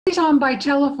He's on by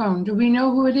telephone. Do we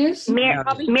know who it is?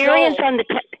 Marion's on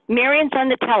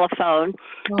the telephone,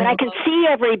 but I can see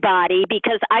everybody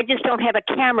because I just don't have a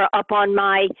camera up on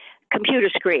my computer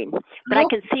screen. But I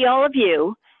can see all of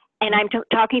you, and I'm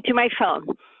talking through my phone.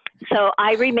 So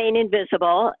I remain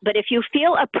invisible, but if you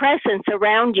feel a presence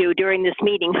around you during this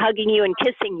meeting, hugging you and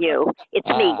kissing you, it's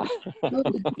me.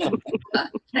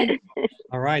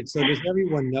 All right, so does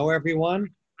everyone know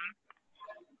everyone?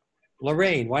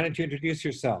 Lorraine, why don't you introduce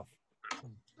yourself?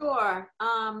 Sure.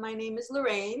 My name is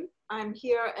Lorraine. I'm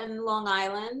here in Long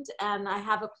Island, and I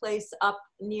have a place up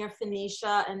near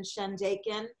Phoenicia and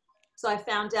Shandaken. So I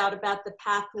found out about the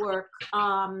Pathwork.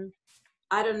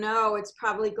 I don't know, it's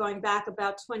probably going back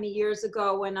about 20 years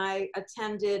ago when I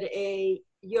attended a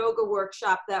yoga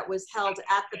workshop that was held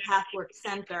at the Pathwork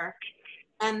Center.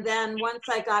 And then once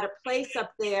I got a place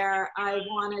up there, I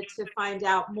wanted to find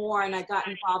out more, and I got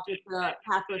involved with the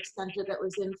Pathwork Center that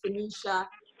was in Phoenicia.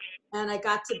 And I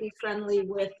got to be friendly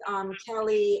with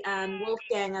Kelly and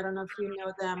Wolfgang. I don't know if you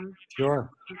know them. Sure.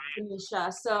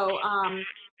 Phoenicia. So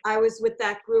I was with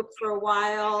that group for a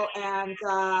while and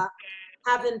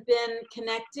haven't been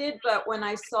connected, but when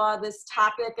I saw this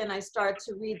topic and I started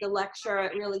to read the lecture,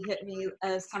 it really hit me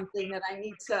as something that I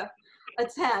need to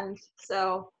attend.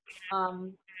 So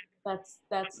that's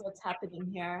what's happening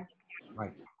here.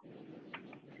 Right.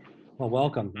 Well,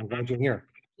 welcome. I'm glad you're here.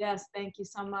 Yes, thank you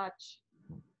so much.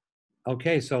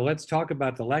 Okay, so let's talk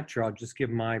about the lecture. I'll just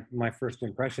give my first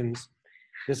impressions.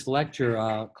 This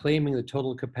lecture, claiming the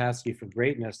total capacity for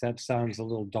greatness, that sounds a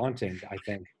little daunting, I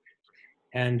think.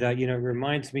 And, you know, it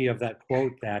reminds me of that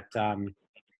quote that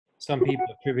some people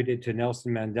attributed to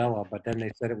Nelson Mandela, but then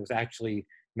they said it was actually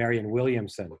Marianne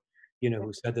Williamson, you know,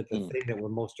 who said that the thing that we're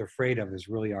most afraid of is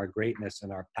really our greatness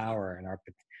and our power and our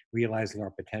realizing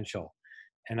our potential.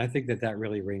 And I think that that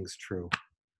really rings true.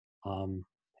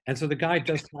 And so the guide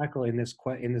does tackle in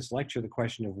this lecture the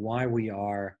question of why we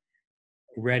are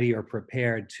ready or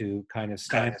prepared to kind of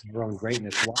stand for our own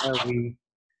greatness.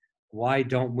 Why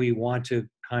don't we want to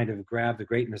kind of grab the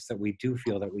greatness that we do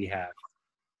feel that we have?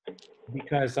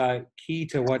 Because key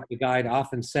to what the guide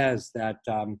often says that,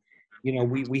 you know,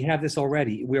 we have this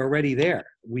already. We're already there.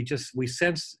 We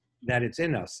sense that it's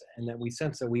in us and that we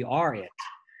sense that we are it.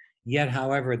 Yet,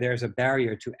 however, there's a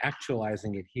barrier to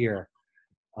actualizing it here,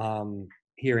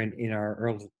 here in our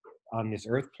earth, on this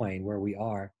earth plane where we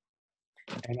are.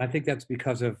 And I think that's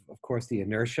because of course, the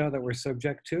inertia that we're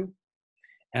subject to.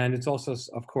 And it's also,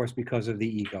 of course, because of the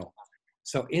ego.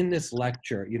 So in this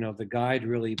lecture, you know, the guide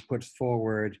really puts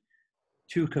forward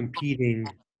two competing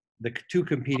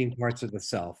parts of the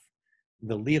self.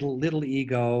 The little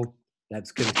ego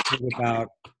that's going to think about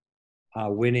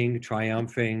winning,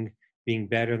 triumphing, being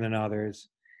better than others.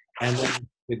 And then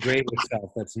the greater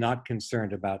self that's not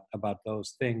concerned about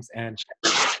those things. And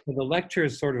so the lecture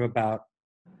is sort of about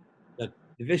the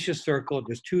vicious circle.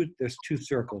 There's two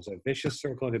circles, a vicious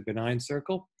circle and a benign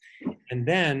circle. And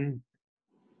then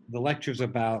the lecture's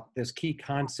about this key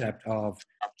concept of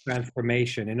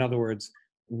transformation. In other words,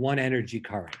 one energy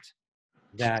current.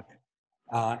 That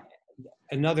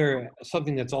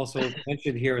something that's also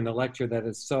mentioned here in the lecture that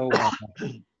is so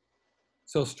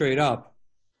straight up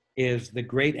is the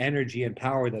great energy and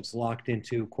power that's locked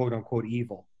into quote unquote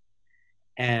evil.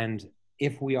 And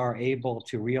if we are able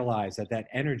to realize that that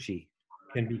energy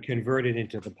can be converted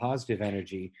into the positive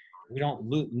energy, we don't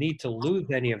need to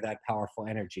lose any of that powerful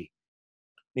energy.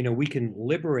 You know, we can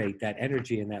liberate that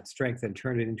energy and that strength and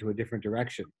turn it into a different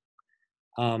direction.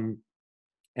 And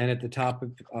at the top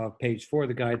of page 4,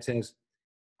 the guide says,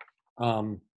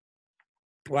 well,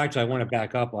 actually, I want to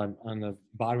back up on the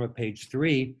bottom of page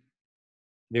 3.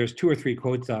 There's 2 or 3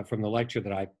 quotes from the lecture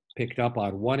that I picked up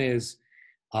on. One is,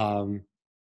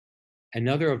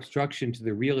 another obstruction to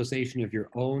the realization of your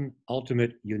own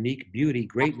ultimate unique beauty,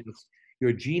 greatness,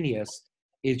 your genius,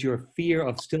 is your fear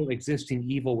of still existing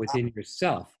evil within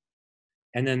yourself.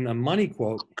 And then the money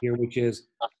quote here, which is,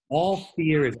 all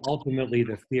fear is ultimately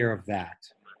the fear of that.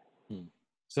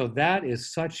 So that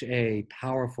is such a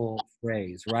powerful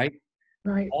phrase, right?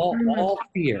 Right. All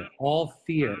fear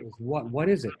is what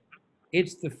is it?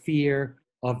 It's the fear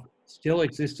of still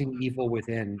existing evil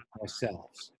within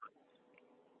ourselves.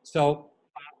 So,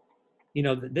 you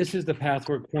know, this is the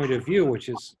Pathwork point of view, which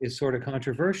is sort of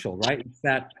controversial, right? It's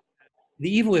that the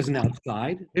evil isn't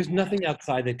outside. There's nothing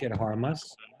outside that can harm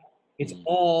us. It's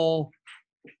all,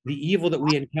 the evil that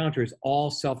we encounter is all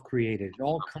self-created. It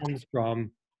all comes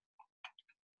from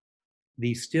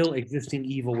the still existing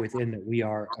evil within that we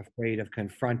are afraid of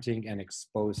confronting and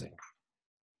exposing.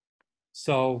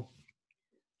 So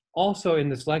also in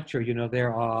this lecture, you know,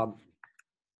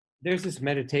 there's this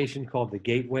meditation called the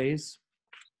gateways.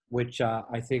 which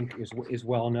I think is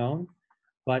well known.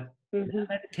 But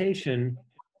meditation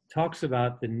talks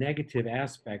about the negative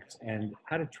aspects and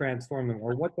how to transform them,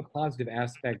 or what the positive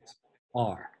aspects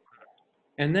are.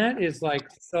 And that is like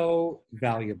so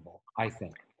valuable, I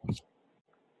think.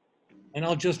 And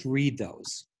I'll just read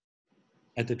those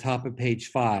at the top of page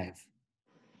 5.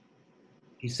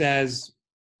 He says,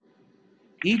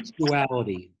 each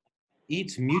duality,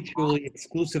 each mutually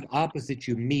exclusive opposite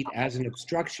you meet as an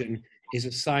obstruction is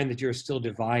a sign that you're still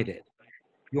divided.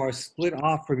 You are split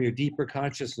off from your deeper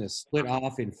consciousness, split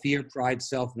off in fear, pride,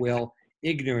 self-will,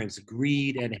 ignorance,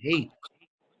 greed, and hate.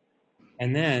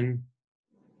 And then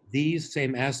these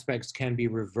same aspects can be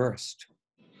reversed.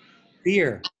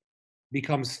 Fear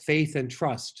becomes faith and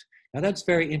trust. Now that's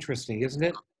very interesting, isn't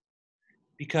it?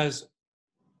 Because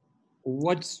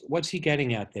what's he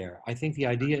getting at there? I think the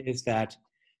idea is that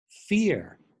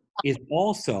fear is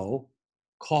also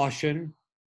caution,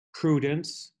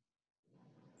 prudence.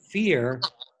 Fear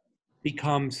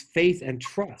becomes faith and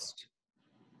trust.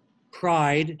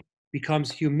 Pride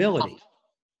becomes humility.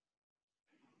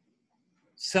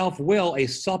 Self-will, a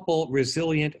supple,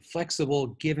 resilient, flexible,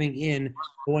 giving in,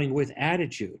 going with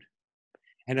attitude.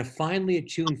 And a finely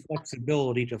attuned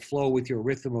flexibility to flow with your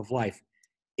rhythm of life.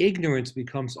 Ignorance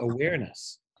becomes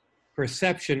awareness,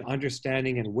 perception,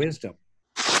 understanding, and wisdom.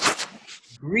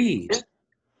 Greed.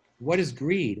 What is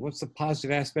greed? What's the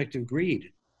positive aspect of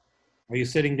greed? Are you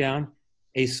sitting down?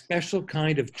 A special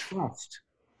kind of trust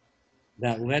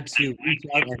that lets you reach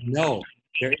out and know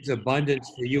there is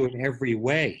abundance for you in every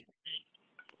way.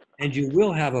 And you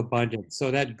will have abundance,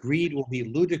 so that greed will be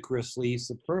ludicrously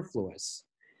superfluous.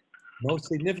 Most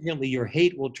significantly, your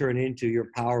hate will turn into your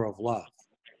power of love.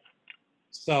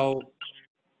 So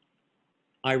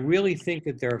I really think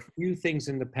that there are few things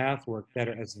in the pathwork that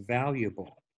are as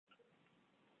valuable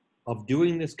of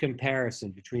doing this comparison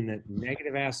between the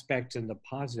negative aspects and the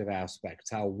positive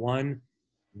aspects, how one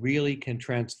really can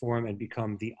transform and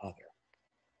become the other.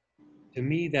 To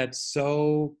me, that's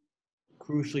so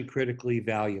crucially, critically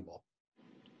valuable.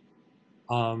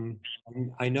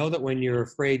 I know that when you're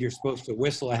afraid, you're supposed to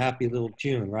whistle a happy little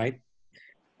tune, right?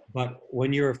 But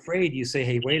when you're afraid, you say,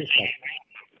 hey, wait a second.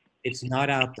 It's not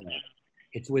out there.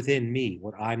 It's within me,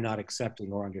 what I'm not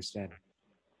accepting or understanding.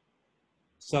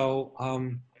 So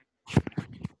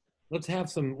let's have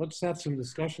some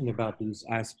discussion about these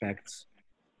aspects.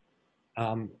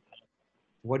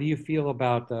 What do you feel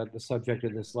about the subject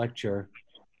of this lecture,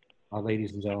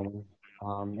 ladies and gentlemen?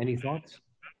 Any thoughts?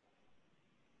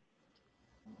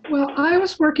 Well, I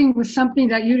was working with something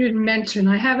that you didn't mention.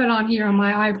 I have it on here on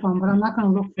my iPhone, but I'm not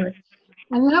going to look for it.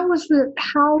 And that was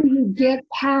how you get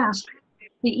past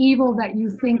the evil that you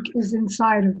think is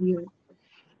inside of you.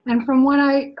 And from what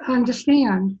I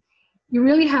understand, you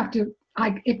really have to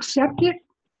accept it.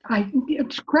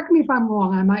 Correct me if I'm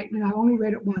wrong. I only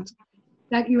read it once.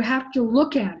 That you have to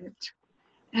look at it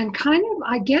and kind of,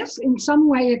 I guess, in some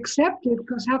way accept it,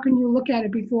 because how can you look at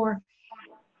it before?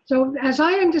 So as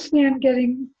I understand,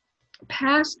 getting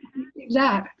past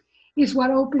that is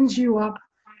what opens you up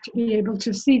to be able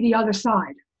to see the other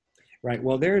side. Right.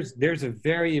 Well, there's a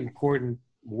very important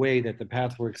way that the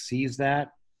Pathwork sees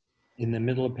that in the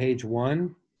middle of page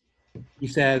 1. He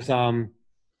says,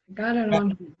 Got it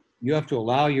on. you have to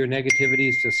allow your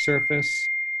negativities to surface.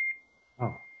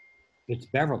 Oh, it's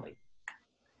Beverly.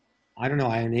 I don't know.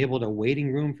 I enabled a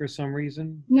waiting room for some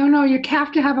reason. No, you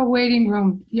have to have a waiting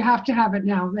room. You have to have it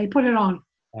now. They put it on.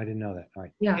 I didn't know that. All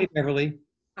right. Yeah. Hey, Beverly.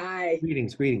 Hi.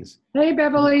 Greetings. Hey,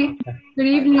 Beverly. Good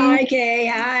evening. Hi, Kay.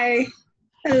 Hi.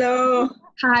 Hello.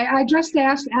 Hi. I just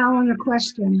asked Alan a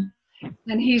question,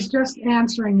 and he's just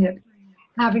answering it,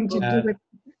 having to do with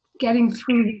getting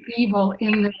through the evil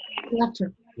in the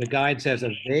lecture. The guide says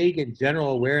a vague and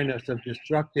general awareness of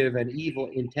destructive and evil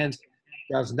intents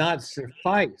does not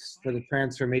suffice for the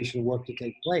transformation work to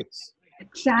take place.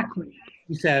 Exactly.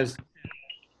 He says,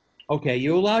 okay,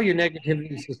 you allow your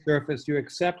negativities to surface, you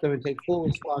accept them and take full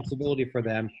responsibility for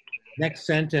them. Next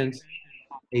sentence,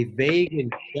 a vague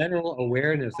and general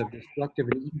awareness of destructive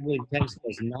and evil intents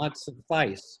does not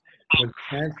suffice for the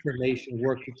transformation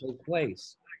work to take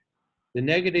place. The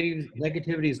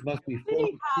negativities must be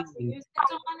fully seen.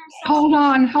 Hold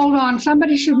on.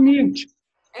 Somebody should mute.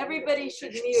 Everybody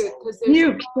should mute because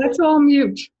Mute. Let's all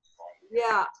mute.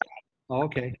 Yeah. Oh,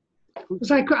 okay. It's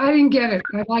like I didn't get it.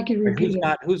 I'd like you to repeat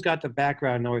it. Who's got the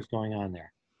background noise going on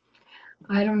there?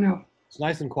 I don't know. It's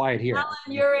nice and quiet here. Alan,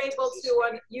 you're able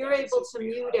to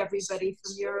mute everybody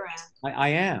from your end. I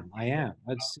am.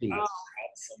 Let's see. Oh,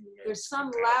 there's some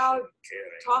loud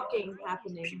talking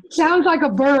happening. Sounds like a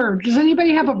bird. Does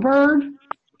anybody have a bird?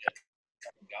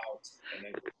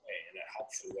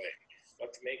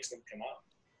 what makes them come up.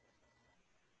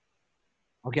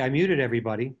 Okay, I muted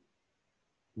everybody.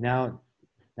 Now,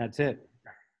 that's it.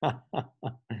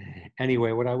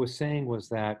 Anyway, what I was saying was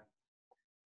that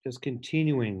just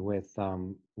continuing with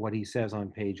what he says on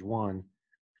page 1,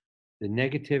 the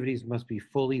negativities must be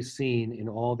fully seen in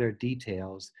all their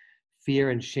details. Fear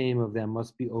and shame of them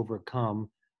must be overcome.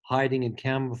 Hiding and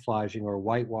camouflaging or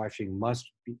whitewashing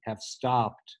must have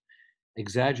stopped.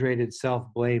 Exaggerated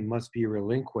self-blame must be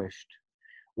relinquished.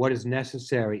 What is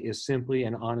necessary is simply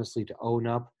and honestly to own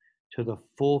up to the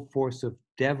full force of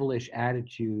devilish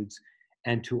attitudes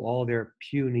and to all their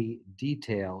puny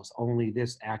details. Only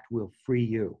this act will free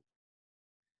you.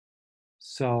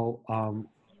 So I'm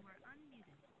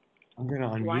going to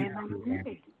Why unmute am I you.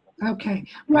 muted? Okay,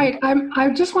 right. I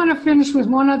just want to finish with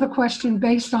one other question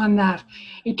based on that.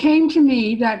 It came to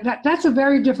me that's a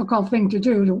very difficult thing to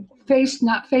do, to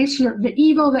not face the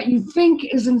evil that you think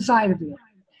is inside of you.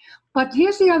 But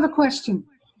here's the other question.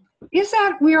 Is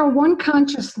that we are one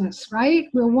consciousness, right?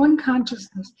 We're one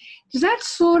consciousness. Does that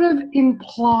sort of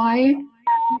imply,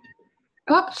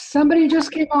 somebody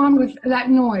just came on with that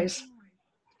noise.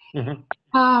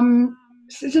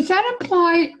 Does that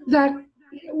imply that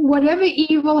whatever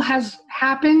evil has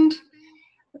happened,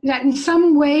 that in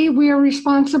some way we are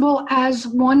responsible as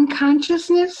one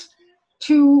consciousness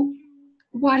to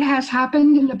what has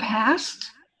happened in the past?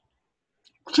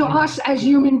 To us as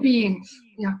human beings,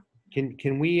 yeah.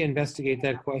 Can we investigate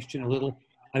that question a little?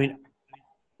 I mean,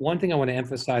 one thing I want to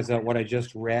emphasize about what I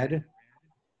just read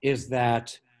is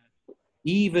that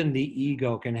even the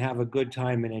ego can have a good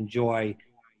time and enjoy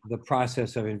the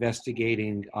process of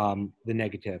investigating the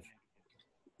negative.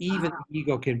 Even the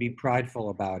ego can be prideful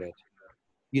about it.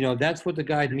 You know, that's what the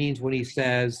guide means when he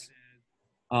says,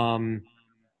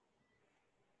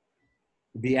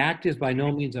 the act is by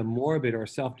no means a morbid or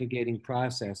self-negating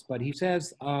process, but he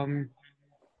says,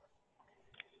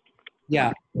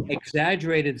 yeah,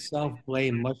 exaggerated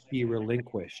self-blame must be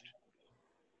relinquished.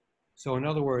 So in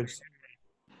other words,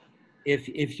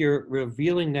 if you're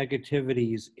revealing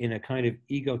negativities in a kind of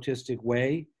egotistic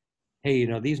way, hey, you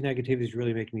know, these negativities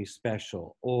really make me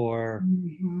special, or,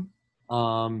 you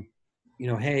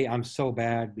know, hey, I'm so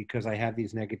bad because I have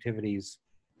these negativities.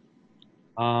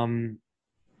 And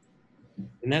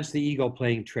that's the ego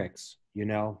playing tricks, you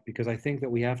know, because I think that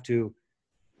we have to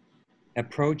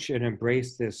approach and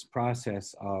embrace this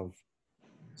process of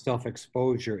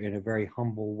self-exposure in a very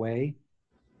humble way.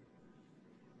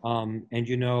 And,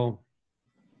 you know,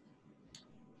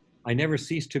 I never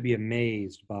cease to be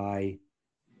amazed by,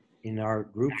 in our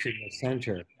groups in the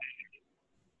center,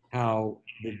 how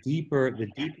the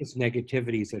deepest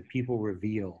negativities that people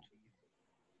revealed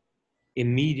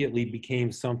immediately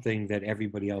became something that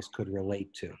everybody else could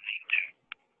relate to.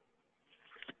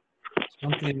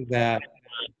 Something that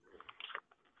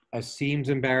seems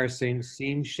embarrassing,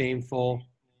 seems shameful,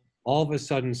 all of a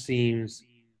sudden seems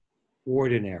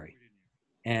ordinary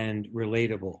and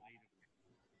relatable.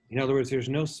 In other words, there's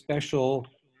no special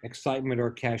excitement or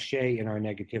cachet in our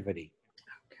negativity,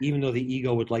 even though the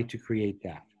ego would like to create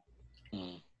that.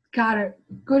 Got it.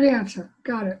 Good answer.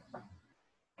 Got it.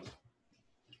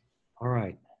 All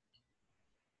right.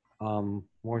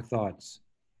 More thoughts.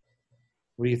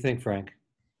 What do you think, Frank?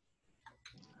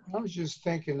 I was just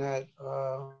thinking that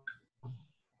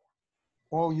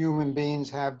all human beings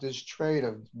have this trait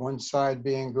of one side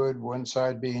being good, one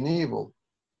side being evil.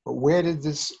 But where did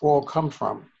this all come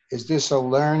from? Is this a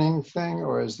learning thing,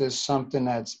 or is this something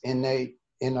that's innate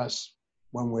in us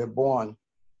when we're born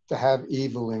to have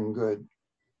evil and good?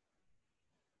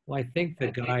 Well, I think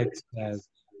the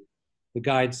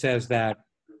guide says that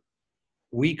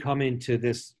we come into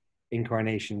this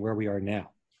incarnation where we are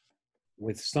now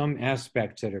with some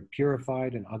aspects that are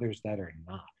purified and others that are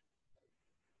not.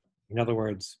 In other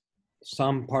words,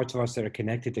 some parts of us that are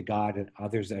connected to God and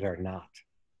others that are not.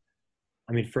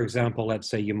 I mean, for example, let's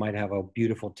say you might have a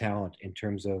beautiful talent in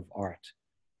terms of art.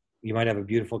 You might have a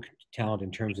beautiful talent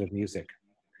in terms of music.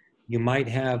 You might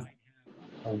have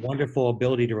a wonderful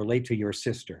ability to relate to your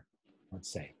sister,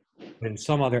 let's say. But in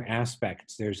some other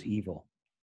aspects, there's evil.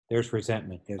 There's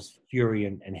resentment, there's fury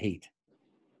and hate.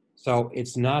 So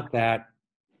it's not that,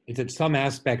 it's that some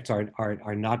aspects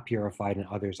are not purified and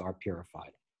others are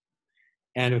purified.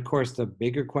 And of course, the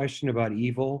bigger question about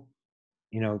evil,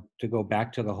 you know, to go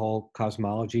back to the whole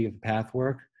cosmology of the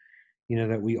Pathwork, you know,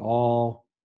 that we all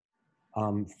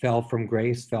fell from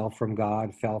grace, fell from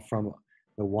God, fell from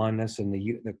the oneness and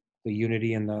the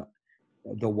unity and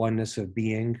the oneness of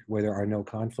being where there are no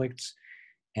conflicts.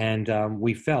 And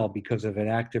we fell because of an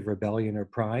act of rebellion or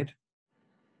pride.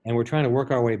 And we're trying to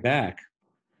work our way back.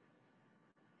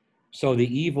 So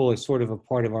the evil is sort of a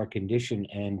part of our condition,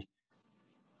 and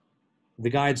the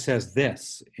guide says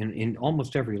this in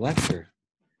almost every lecture.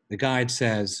 The guide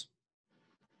says,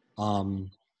 to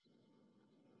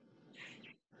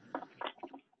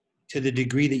the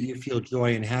degree that you feel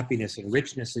joy and happiness and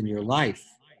richness in your life,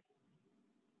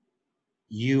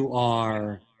 you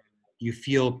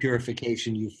feel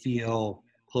purification, you feel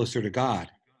closer to God.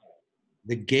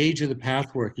 The gauge of the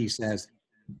pathwork, he says,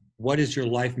 what is your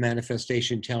life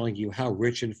manifestation telling you? How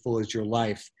rich and full is your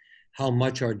life? How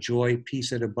much are joy,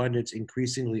 peace, and abundance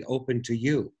increasingly open to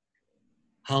you?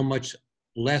 How much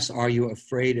less are you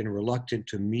afraid and reluctant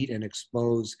to meet and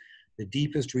expose the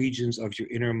deepest regions of your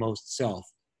innermost self?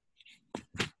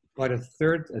 But a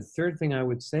third thing I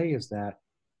would say is that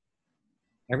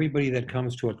everybody that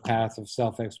comes to a path of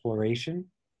self-exploration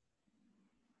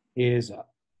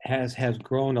has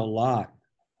grown a lot.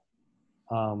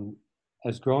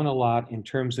 Has grown a lot in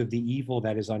terms of the evil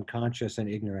that is unconscious and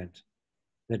ignorant,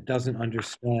 that doesn't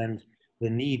understand the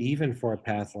need even for a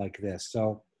path like this.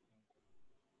 So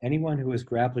anyone who is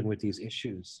grappling with these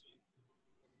issues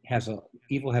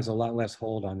evil has a lot less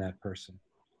hold on that person.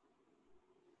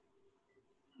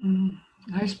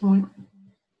 Nice point.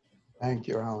 Thank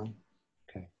you, Alan.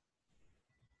 Okay.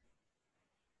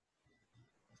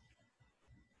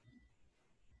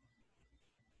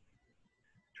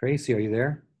 Tracy, are you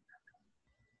there?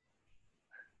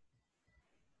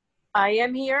 I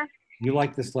am here. You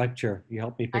like this lecture. You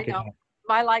helped me pick it up.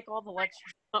 I like all the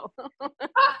lectures.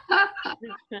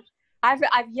 I've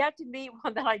yet to meet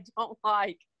one that I don't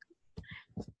like.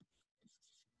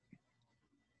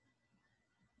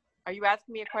 Are you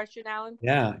asking me a question, Alan?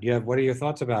 Yeah. What are your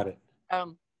thoughts about it?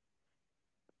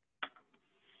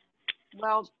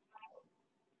 Well,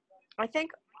 I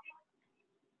think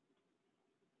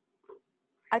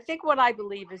what I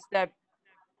believe is that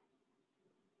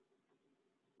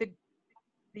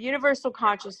the universal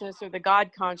consciousness or the God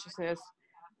consciousness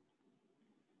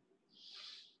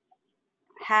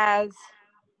has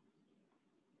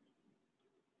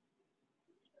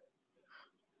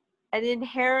an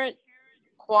inherent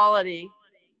quality,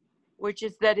 which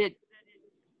is that it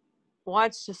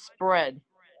wants to spread,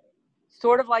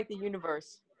 sort of like the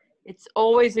universe. It's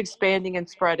always expanding and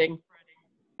spreading.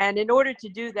 And in order to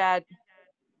do that,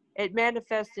 it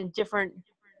manifests in different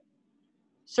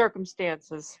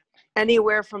circumstances,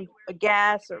 anywhere from a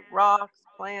gas or rocks,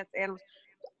 plants, animals,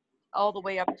 all the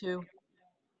way up to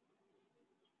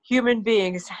human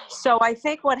beings. So I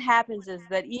think what happens is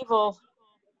that evil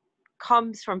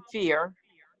comes from fear,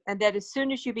 and that as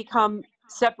soon as you become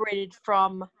separated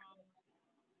from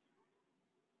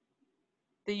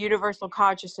the universal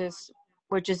consciousness,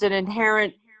 which is an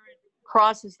inherent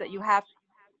process that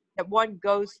one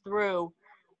goes through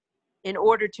in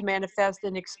order to manifest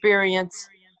and experience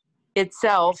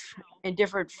itself in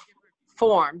different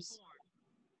forms,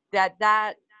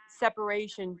 that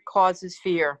separation causes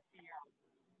fear.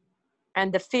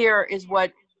 And the fear is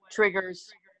what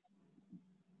triggers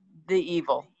the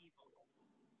evil.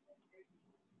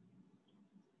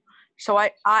 So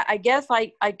I guess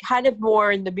I kind of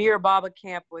more in the Mir Baba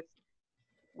camp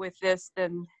with this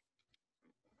than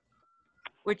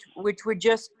which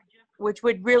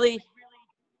would really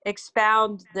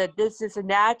expound that this is a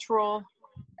natural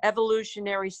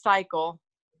evolutionary cycle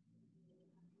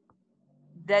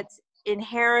that's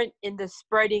inherent in the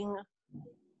spreading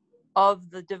of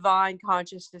the divine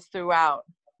consciousness throughout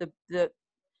the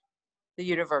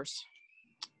universe.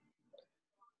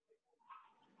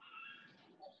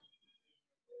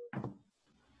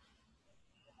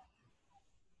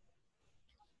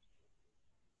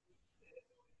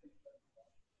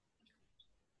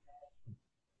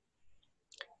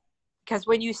 Because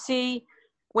when you see,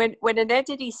 when an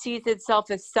entity sees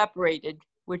itself as separated,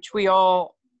 which we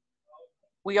all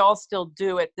still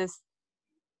do at this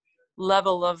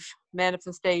level of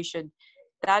manifestation,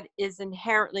 that is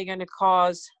inherently going to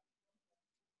cause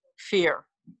fear.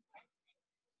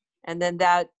 And then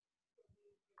that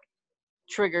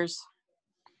triggers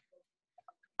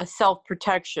a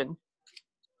self-protection,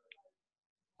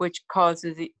 which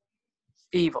causes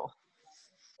evil.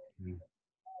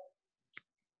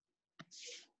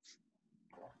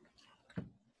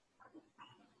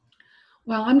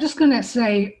 Well, I'm just going to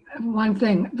say one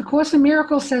thing. The Course in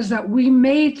Miracles says that we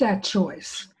made that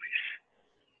choice.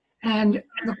 And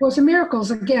the Course in Miracles,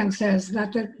 again, says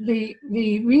that the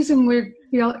reason we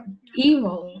feel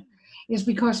evil is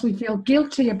because we feel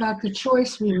guilty about the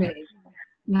choice we made.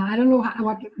 Now, I don't know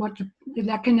if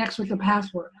that connects with the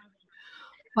pathwork.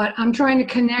 But I'm trying to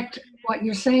connect what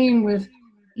you're saying with,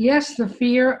 yes, the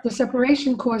fear, the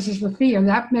separation causes the fear.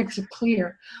 That makes it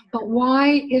clear. But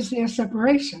why is there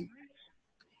separation?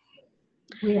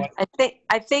 Yeah.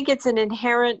 I think it's an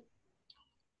inherent,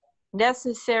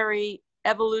 necessary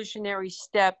evolutionary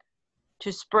step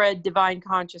to spread divine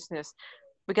consciousness,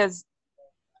 because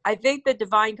I think that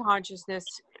divine consciousness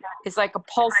is like a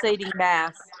pulsating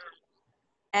mass,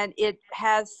 and it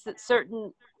has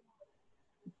certain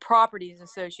properties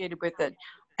associated with it.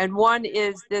 And one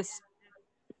is this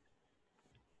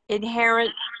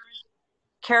inherent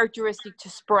characteristic to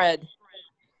spread.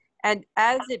 And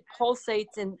as it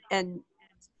pulsates and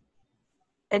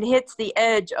hits the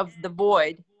edge of the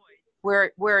void,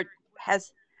 where it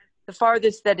has the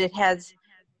farthest that it has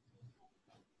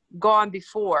gone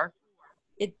before,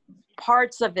 it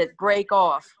parts of it break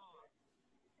off.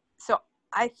 So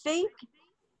I think,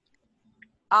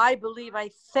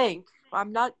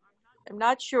 I'm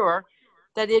not sure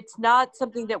that it's not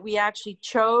something that we actually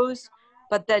chose,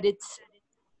 but that it's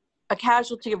a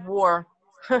casualty of war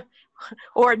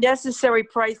or a necessary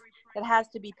price that has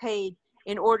to be paid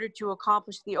in order to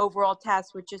accomplish the overall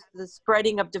task, which is the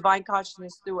spreading of divine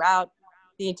consciousness throughout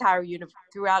the entire universe,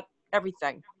 throughout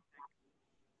everything.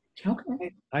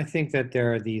 Okay. I think that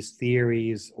there are these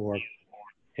theories or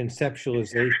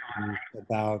conceptualizations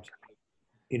about,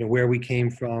 you know, where we came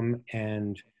from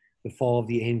and the fall of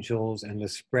the angels and the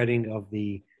spreading of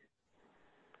the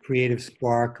creative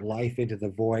spark, life into the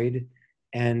void,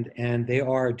 and they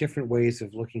are different ways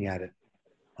of looking at it,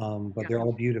 but they're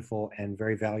all beautiful and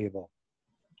very valuable.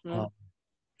 Mm.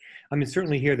 I mean,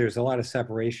 certainly here there's a lot of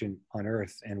separation on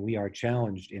Earth, and we are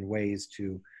challenged in ways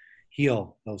to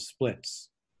heal those splits.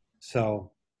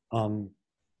 So, and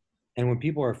when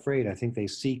people are afraid, I think they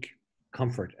seek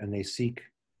comfort and they seek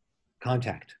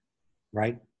contact,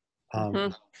 right?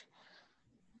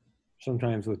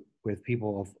 Sometimes with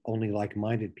people of only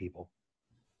like-minded people.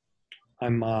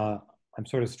 I'm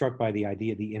sort of struck by the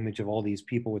idea, the image of all these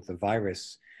people with the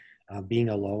virus being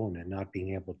alone and not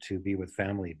being able to be with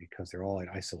family because they're all in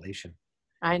isolation.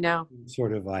 I know.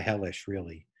 Sort of hellish,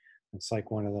 really. It's like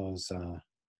one of those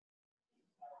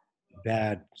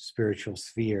bad spiritual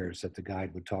spheres that the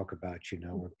guide would talk about, you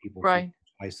know, where people Right.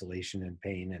 feel isolation and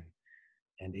pain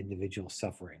and individual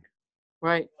suffering.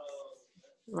 Right.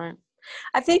 Right.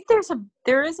 I think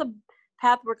there is a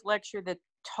Pathwork lecture that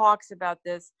talks about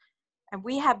this, and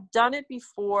we have done it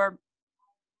before.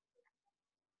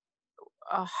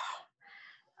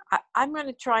 I'm going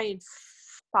to try and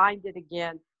find it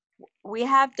again. We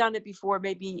have done it before,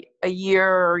 maybe a year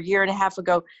or a year and a half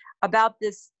ago, about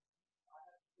the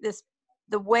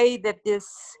way that this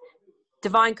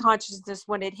divine consciousness,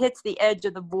 when it hits the edge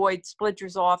of the void,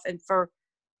 splinters off, and for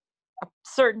a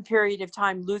certain period of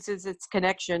time loses its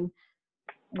connection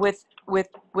with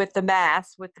the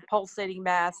mass, with the pulsating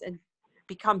mass, and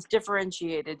becomes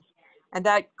differentiated, and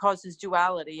that causes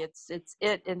duality. It's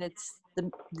it and it's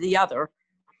the other.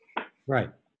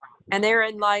 Right. And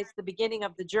therein lies the beginning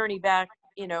of the journey back,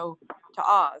 you know, to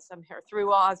Oz. I'm here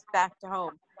through Oz back to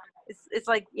home. It's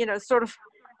like, you know, sort of.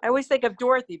 I always think of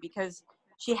Dorothy because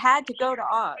she had to go to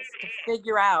Oz to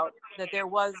figure out that there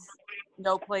was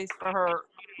no place for her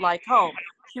like home.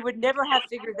 She would never have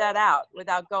figured that out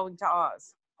without going to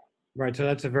Oz. Right. So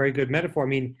that's a very good metaphor. I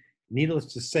mean, needless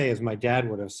to say, as my dad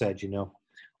would have said, you know,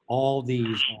 all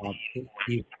these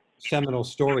seminal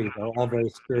stories are all very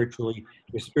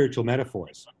spiritual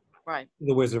metaphors. Right.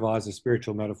 The Wizard of Oz is a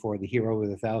spiritual metaphor. The Hero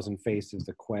with a Thousand Faces,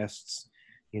 the quests,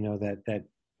 you know, that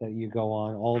you go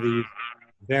on. All these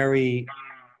very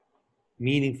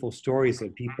meaningful stories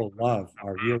that people love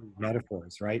are really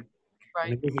metaphors, right?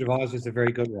 Right. And the Wizard of Oz is a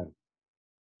very good one.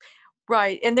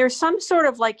 Right. And there's some sort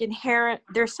of like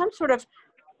it's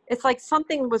like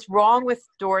something was wrong with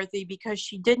Dorothy because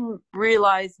she didn't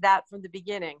realize that from the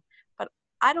beginning. But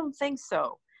I don't think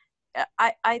so.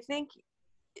 I think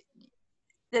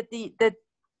that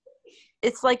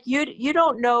it's like you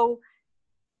don't know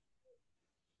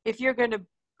if you're going to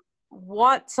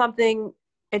want something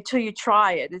until you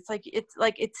try it. It's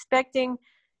like expecting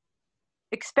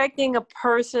a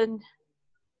person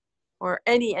or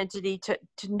any entity to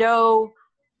know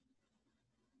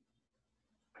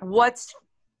what's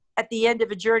at the end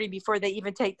of a journey before they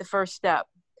even take the first step.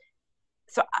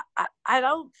 So I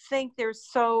don't think there's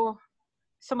so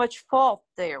much fault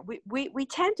there. We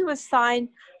tend to assign,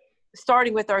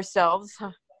 starting with ourselves,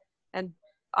 and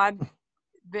I'm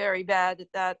very bad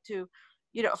at that too,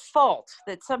 you know, fault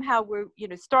that somehow we're, you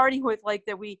know, starting with like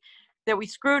that we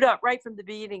screwed up right from the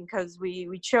beginning because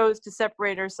we chose to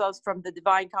separate ourselves from the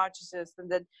divine consciousness, and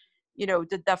then, you know,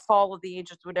 did that fall of the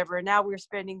angels, whatever. And now we're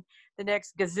spending the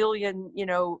next gazillion, you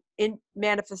know, in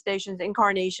manifestations,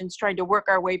 incarnations, trying to work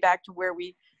our way back to where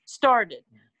we started.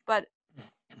 But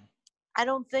I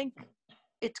don't think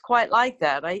it's quite like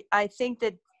that. I think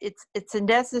that it's a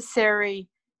necessary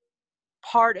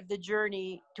part of the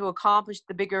journey to accomplish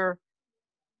the bigger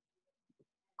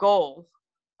goal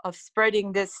of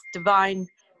spreading this divine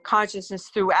consciousness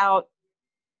throughout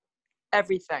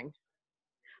everything.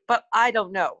 But I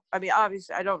don't know. I mean,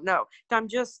 obviously, I don't know.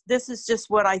 This is just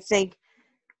what I think,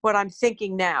 what I'm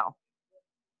thinking now.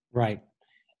 Right.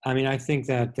 I mean, I think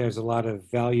that there's a lot of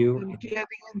value. I'm getting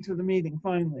into the meeting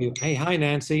finally. Hey, hi,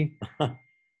 Nancy. Hi,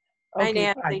 Okay,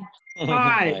 Nancy.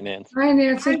 Hi. Nancy. Hi, I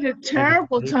Nancy. had a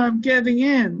terrible time getting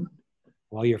in.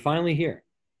 Well, you're finally here.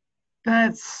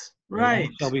 That's The right.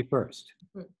 last shall be first.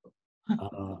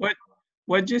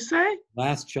 What'd you say?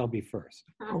 Last shall be first.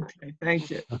 Okay, thank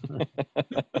you.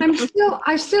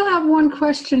 I still have one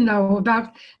question though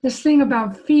about this thing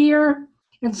about fear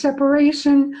and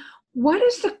separation. What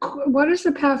does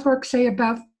the Pathwork say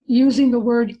about using the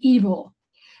word evil?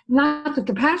 Not that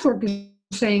the Pathwork is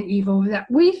saying evil, that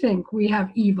we think we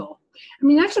have evil. I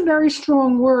mean, that's a very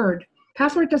strong word.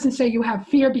 Pathwork doesn't say you have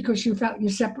fear because you felt you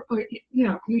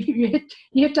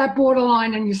hit that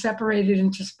borderline and you separated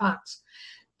into spots.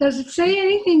 Does it say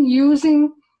anything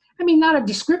using, I mean, not a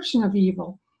description of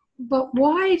evil, but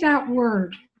why that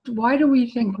word? Why do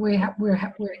we think we're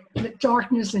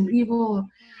darkness and evil?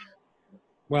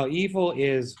 Well, evil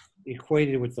is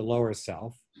equated with the lower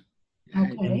self.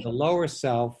 And Okay. the lower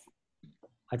self,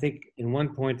 I think in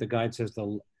one point the guide says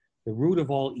the root of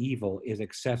all evil is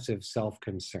excessive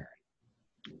self-concern.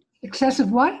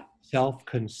 Excessive what?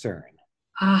 Self-concern.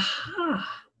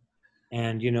 Aha.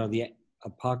 And, you know, the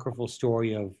apocryphal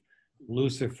story of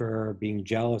Lucifer being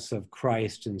jealous of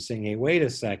Christ and saying, hey, wait a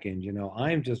second, you know,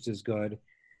 I'm just as good.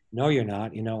 No, you're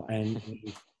not, you know, and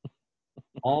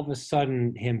all of a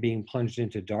sudden him being plunged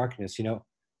into darkness, you know,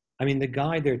 I mean, the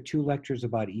guide, there are 2 lectures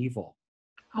about evil.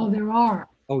 Oh, there are.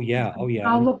 Oh, yeah. Oh, yeah.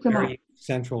 I'll look them up. Very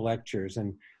central lectures.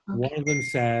 And Okay. one of them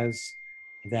says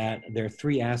that there are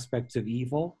 3 aspects of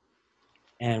evil,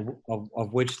 and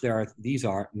of which these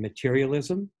are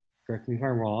materialism, correct me if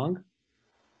I'm wrong,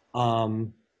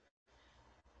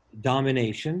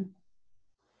 domination,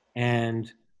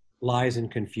 and lies and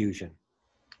confusion.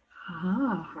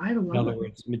 Ah, I don't In other know.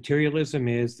 words, materialism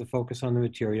is the focus on the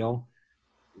material,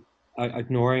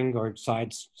 ignoring or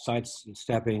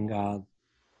sidestepping the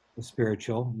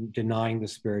spiritual, denying the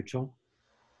spiritual.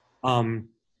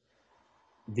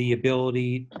 The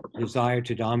ability, desire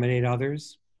to dominate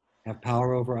others, have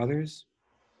power over others.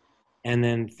 And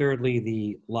then thirdly,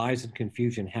 the lies and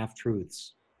confusion,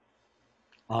 half-truths.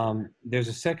 There's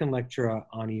a second lecture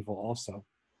on evil also.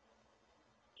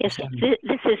 Yes,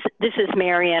 this is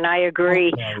Marian. I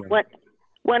agree.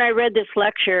 When I read this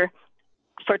lecture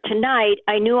for tonight,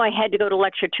 I knew I had to go to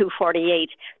lecture 248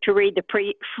 to read the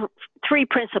 3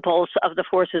 principles of the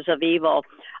forces of evil,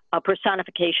 a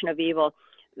personification of evil.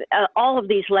 All of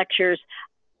these lectures,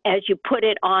 as you put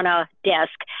it on a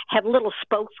desk, have little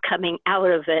spokes coming out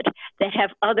of it that have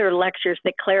other lectures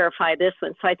that clarify this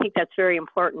one. So I think that's a very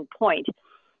important point,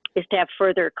 is to have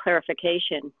further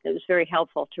clarification. It was very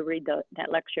helpful to read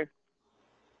that lecture.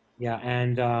 Yeah,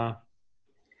 and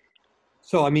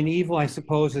so, I mean, evil, I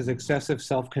suppose, is excessive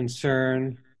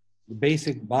self-concern, the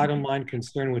basic bottom line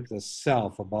concern with the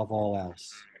self above all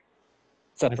else.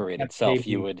 Separated self,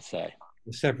 you would say.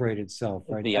 The separated self,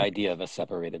 right? The idea of a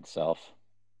separated self.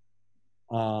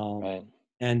 Right.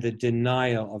 And the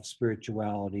denial of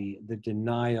spirituality, the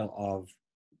denial of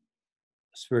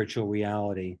spiritual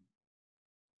reality.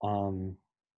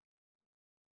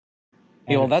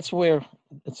 Yeah, well, that's where.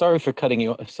 Sorry for cutting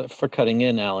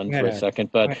in, Alan, for a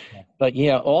second, but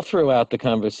yeah, all throughout the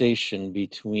conversation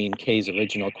between Kay's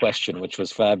original question, which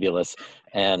was fabulous,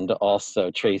 and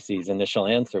also Tracy's initial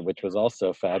answer, which was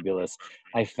also fabulous,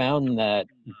 I found that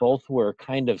both were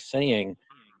kind of saying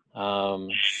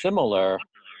similar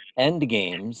end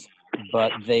games,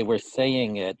 but they were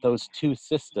saying it. Those 2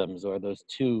 systems or those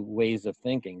 2 ways of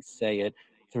thinking say it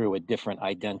through a different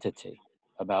identity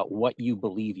about what you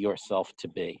believe yourself to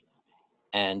be.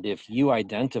 And if you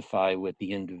identify with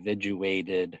the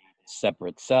individuated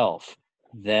separate self,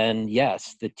 then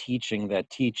yes, the teaching that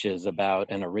teaches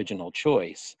about an original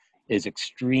choice is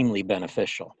extremely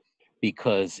beneficial,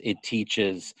 because it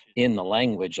teaches in the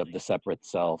language of the separate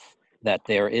self that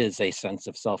there is a sense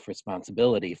of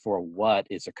self-responsibility for what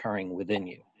is occurring within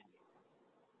you.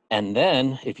 And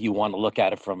then if you want to look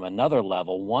at it from another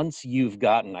level, once you've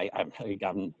gotten,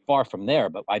 I'm far from there,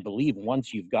 but I believe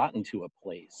once you've gotten to a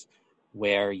place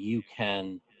where you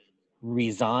can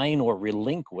resign or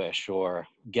relinquish or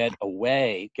get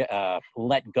away,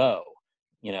 let go,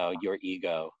 you know, your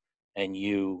ego, and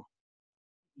you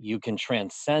you can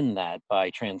transcend that by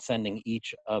transcending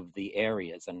each of the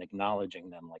areas and acknowledging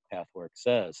them, like Pathwork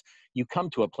says. You come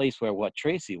to a place where what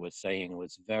Tracy was saying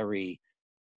was very,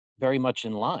 very much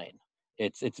in line.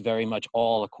 It's very much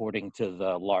all according to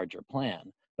the larger plan,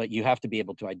 but you have to be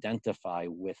able to identify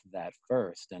with that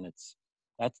first. And it's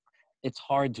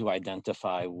hard to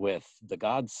identify with the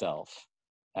God self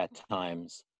at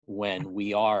times when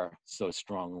we are so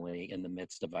strongly in the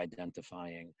midst of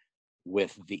identifying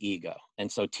with the ego.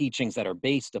 And so teachings that are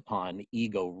based upon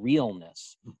ego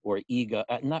realness, or ego,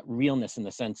 not realness in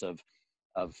the sense of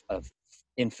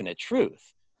infinite truth,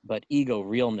 but ego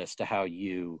realness to how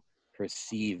you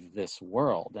perceive this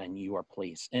world and your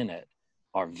place in it,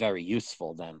 are very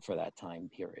useful then for that time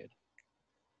period.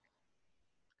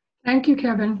 Thank you,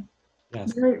 Kevin.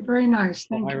 Yes. Very, very nice.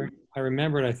 Well, Thank you. I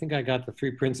remembered, I think I got the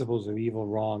 3 principles of evil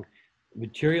wrong.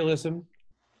 Materialism.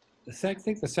 I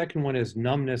think the second one is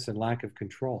numbness and lack of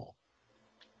control.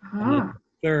 And then Ah,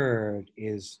 the third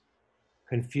is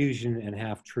confusion and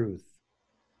half-truth.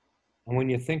 And when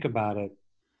you think about it,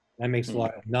 that makes a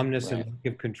lot of numbness, and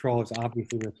lack of control is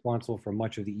obviously responsible for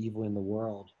much of the evil in the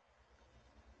world.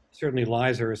 Certainly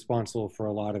lies are responsible for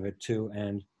a lot of it too,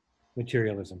 and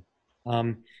materialism.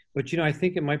 But I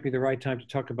think it might be the right time to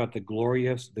talk about the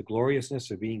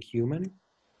gloriousness of being human.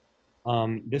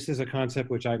 This is a concept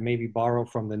which I maybe borrow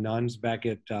from the nuns back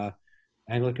at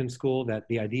Anglican school, that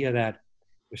the idea that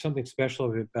there's something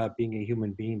special about being a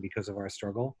human being because of our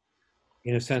struggle,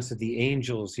 in a sense that the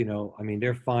angels, I mean,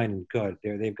 they're fine and good.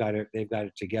 They've got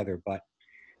it together, but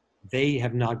they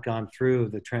have not gone through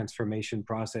the transformation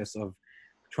process of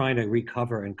trying to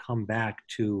recover and come back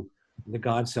to the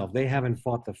God self. They haven't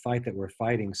fought the fight that we're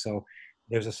fighting. So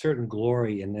there's a certain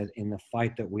glory in the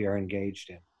fight that we are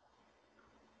engaged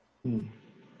in.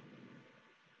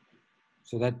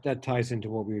 So that ties into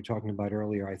what we were talking about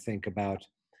earlier, I think, about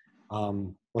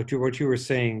what you were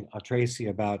saying, Tracy,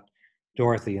 about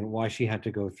Dorothy and why she had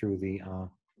to go through the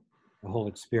whole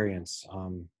experience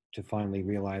to finally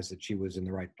realize that she was in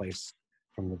the right place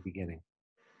from the beginning.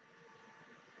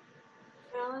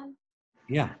 Alan?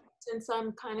 Yeah. Since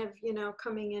I'm kind of,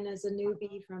 coming in as a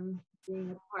newbie from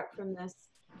being apart from this,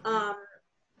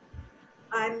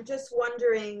 I'm just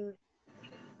wondering,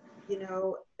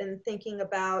 and thinking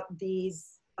about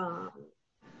these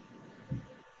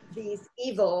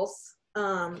evils.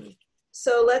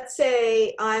 So let's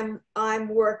say I'm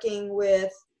working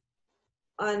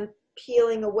on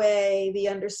peeling away the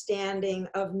understanding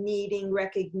of needing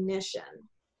recognition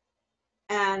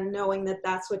and knowing that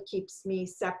that's what keeps me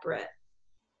separate.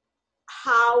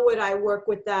 How would I work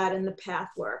with that in the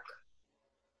Pathwork?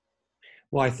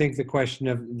 Well, I think the question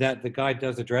of that, the guide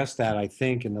does address that, I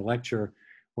think, in the lecture,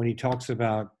 when he talks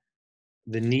about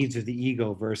the needs of the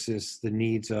ego versus the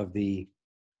needs of the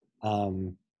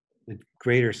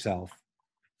greater self.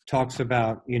 Talks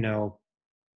about, the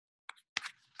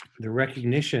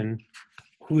recognition.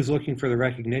 Who's looking for the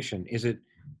recognition?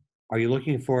 Are you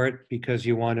looking for it because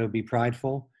you want to be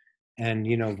prideful and,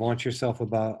 vaunt yourself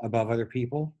above other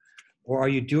people? Or are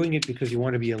you doing it because you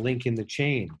want to be a link in the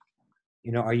chain?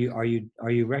 Are you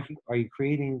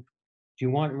creating, do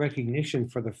you want recognition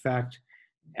for the fact,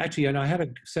 actually, and I had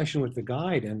a session with the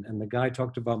guide, and the guy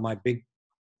talked about my big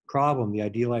problem, the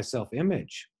idealized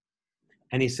self-image.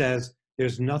 And he says,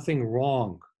 there's nothing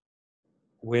wrong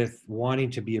with wanting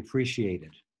to be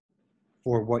appreciated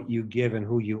for what you give and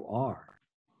who you are.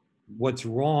 What's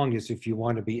wrong is if you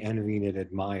want to be envied and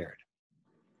admired.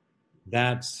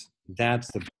 That's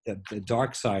the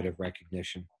dark side of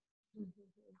recognition.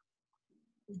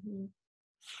 Mm-hmm.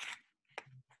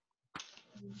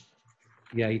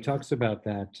 Yeah, he talks about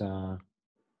that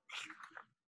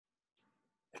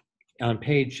on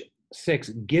page 6.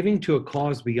 Giving to a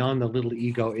cause beyond the little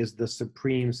ego is the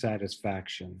supreme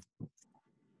satisfaction.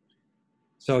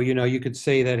 So, you could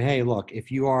say that, hey, look,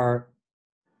 if you are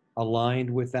aligned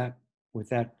with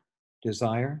that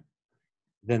desire,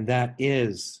 then that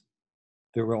is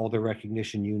all the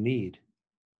recognition you need.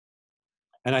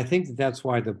 And I think that's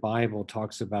why the Bible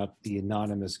talks about the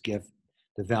anonymous gift,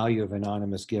 the value of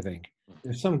anonymous giving.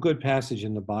 There's some good passage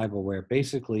in the Bible where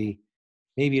basically,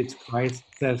 maybe it's Christ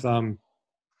says,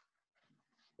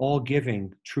 all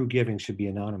giving, true giving, should be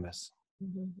anonymous.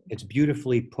 Mm-hmm. It's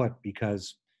beautifully put,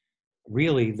 because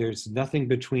really there's nothing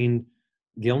between,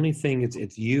 the only thing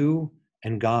it's you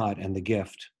and God and the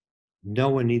gift. No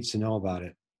one needs to know about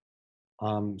it.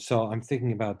 So I'm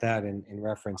thinking about that in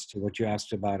reference to what you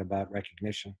asked about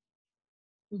recognition.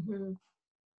 Mm-hmm.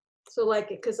 So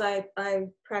because I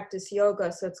practice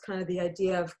yoga, so it's kind of the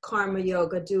idea of karma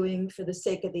yoga, doing for the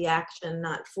sake of the action,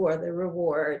 not for the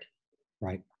reward.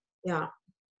 Right. Yeah.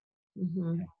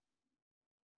 Mm-hmm.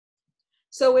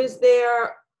 So is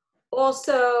there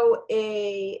also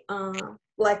a,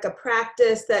 like a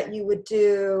practice that you would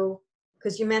do?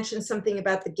 Because you mentioned something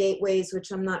about the gateways,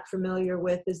 which I'm not familiar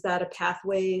with. Is that a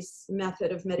pathways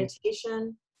method of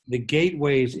meditation? The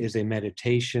gateways is a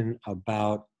meditation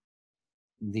about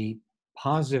the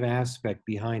positive aspect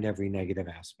behind every negative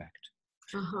aspect.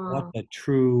 What the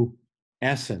true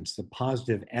essence, the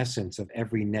positive essence of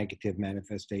every negative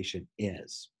manifestation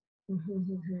is.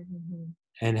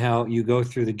 And how you go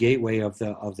through the gateway of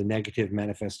the negative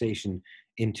manifestation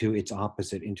into its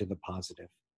opposite, into the positive.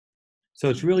 So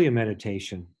it's really a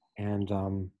meditation. And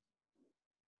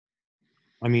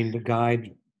I mean, the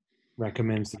guide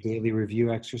recommends the daily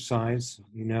review exercise,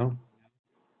 you know,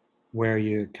 where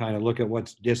you kind of look at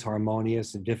what's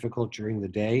disharmonious and difficult during the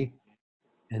day.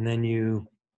 And then you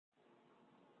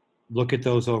look at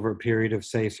those over a period of,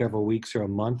 say, several weeks or a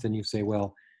month, and you say,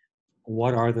 well,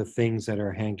 what are the things that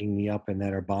are hanging me up and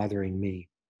that are bothering me?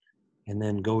 And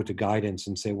then go to guidance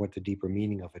and say what the deeper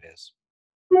meaning of it is.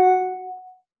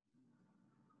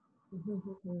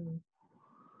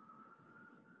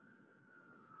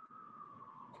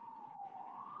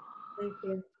 Thank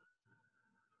you.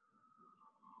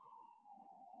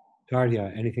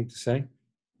 Tardia, anything to say?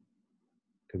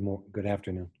 Good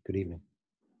afternoon, good evening.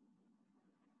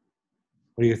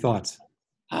 What are your thoughts?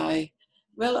 Hi.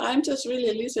 Well, I'm just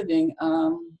really listening.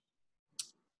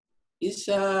 It's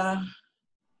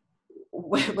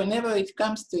whenever it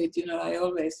comes to it, you know, I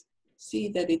always see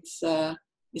that it's a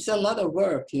lot of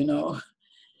work, you know.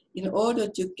 In order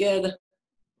to get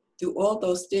to all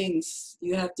those things,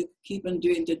 you have to keep on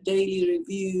doing the daily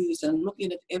reviews and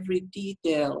looking at every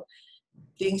detail,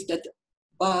 things that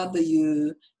bother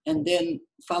you, and then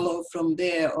follow from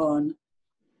there on.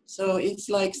 So it's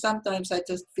like sometimes I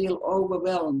just feel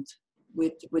overwhelmed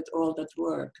with all that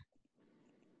work.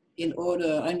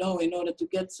 I know in order to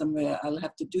get somewhere, I'll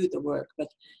have to do the work,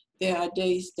 but there are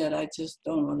days that I just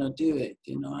don't want to do it.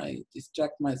 You know, I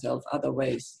distract myself other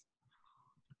ways.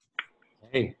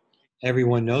 Hey,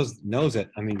 everyone knows it.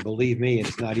 I mean, believe me,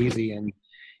 it's not easy. And,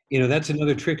 you know, that's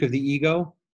another trick of the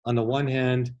ego. On the one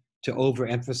hand, to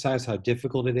overemphasize how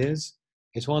difficult it is.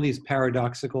 It's one of these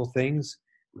paradoxical things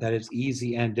that it's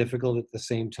easy and difficult at the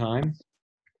same time.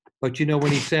 But, you know,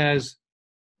 when he says,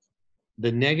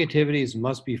 the negativities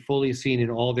must be fully seen in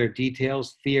all their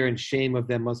details, fear and shame of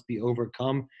them must be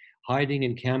overcome, hiding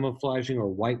and camouflaging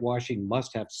or whitewashing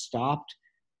must have stopped.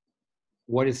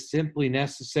 What is simply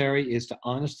necessary is to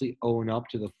honestly own up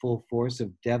to the full force of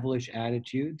devilish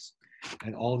attitudes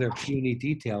and all their puny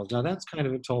details. Now that's kind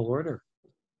of a tall order.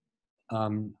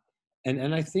 And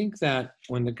I think that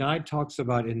when the guide talks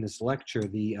about in this lecture,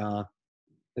 the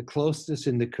closeness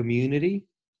in the community,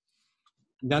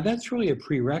 now that's really a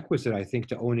prerequisite, I think,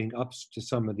 to owning up to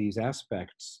some of these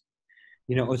aspects.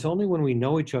 You know, it's only when we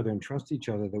know each other and trust each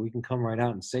other that we can come right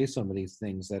out and say some of these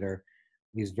things that are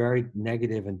these very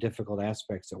negative and difficult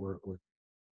aspects that we're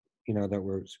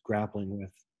grappling with.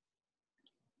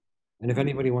 And if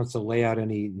anybody wants to lay out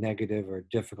any negative or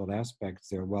difficult aspects,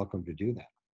 they're welcome to do that.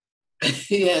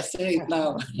 Yes, hey,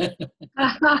 no.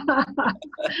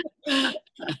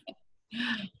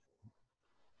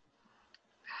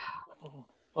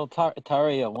 Well,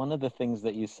 Taria, one of the things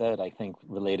that you said, I think,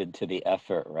 related to the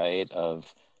effort, right, of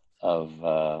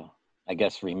I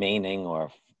guess, remaining or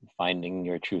finding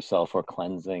your true self or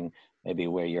cleansing maybe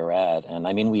where you're at. And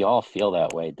I mean, we all feel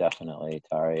that way, definitely,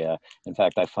 Taria. In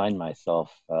fact, I find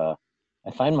myself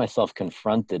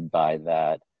confronted by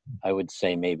that. I would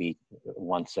say maybe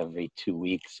once every 2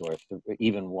 weeks or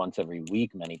even once every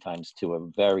week, many times, to a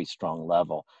very strong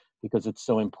level, because it's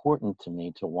so important to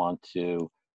me to want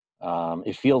to,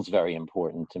 it feels very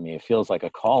important to me. It feels like a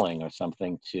calling or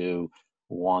something to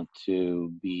want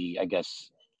to be, I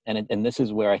guess, and this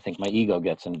is where I think my ego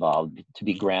gets involved, to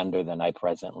be grander than I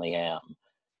presently am.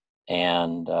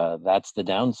 And that's the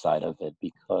downside of it,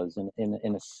 because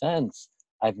in a sense,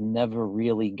 I've never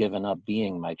really given up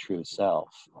being my true self,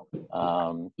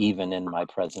 even in my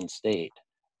present state.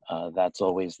 That's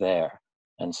always there.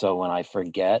 And so when I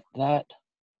forget that,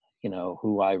 you know,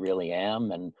 who I really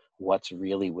am and what's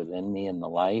really within me in the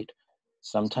light,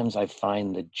 sometimes I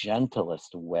find the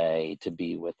gentlest way to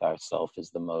be with ourselves is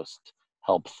the most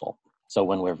helpful. So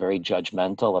when we're very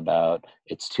judgmental about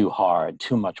it's too hard,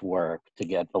 too much work to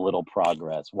get a little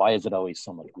progress, why is it always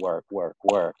so much work?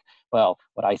 Well,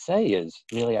 what I say is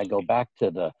really, I go back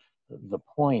to the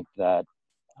point that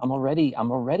I'm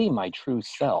already my true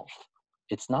self.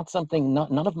 It's not something,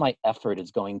 none of my effort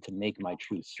is going to make my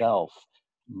true self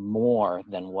more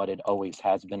than what it always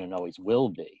has been and always will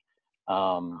be.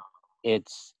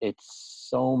 it's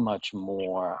so much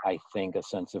more, I think, a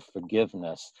sense of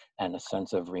forgiveness and a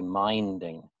sense of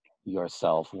reminding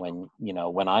yourself when, you know,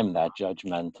 when I'm that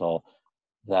judgmental,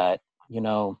 that, you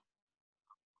know,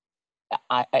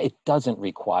 it doesn't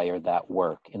require that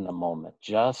work in the moment.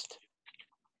 Just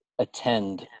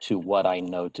attend to what I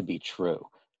know to be true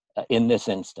in this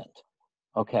instant.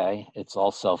 Okay, it's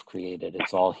all self-created.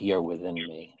 It's all here within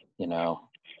me. You know,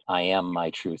 I am my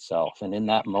true self. And in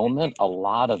that moment, a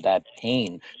lot of that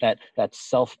pain, that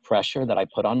self-pressure that I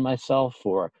put on myself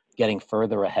for getting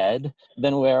further ahead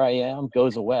than where I am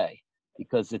goes away,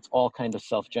 because it's all kind of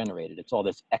self-generated. It's all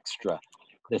this extra,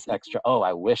 oh,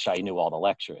 I wish I knew all the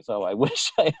lectures. Oh, I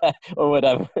wish I had, or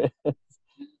whatever.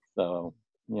 So,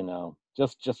 you know,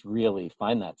 just really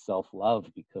find that self-love,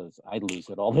 because I lose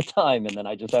it all the time. And then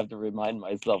I just have to remind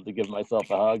myself to give myself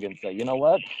a hug and say, you know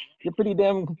what, you're pretty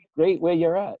damn great where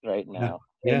you're at right now.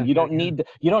 Yeah. And you don't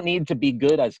need to be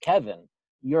good as Kevin.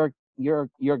 You're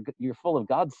full of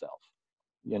God's self,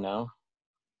 you know?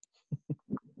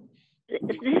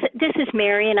 This is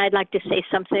Mary, and I'd like to say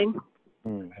something.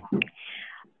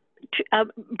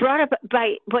 Brought up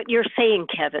by what you're saying,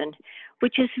 Kevin,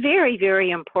 which is very,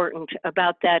 very important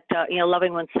about that, you know,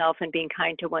 loving oneself and being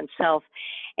kind to oneself.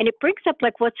 And it brings up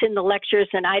like what's in the lectures,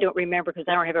 and I don't remember because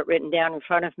I don't have it written down in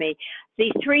front of me,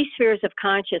 the 3 spheres of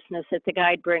consciousness that the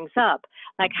guide brings up,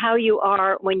 like how you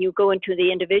are when you go into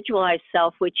the individualized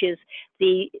self, which is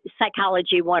the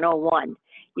psychology 101.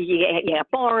 You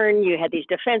get born, you have these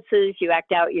defenses, you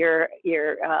act out your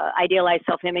idealized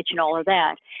self-image and all of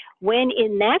that. When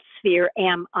in that sphere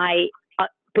am I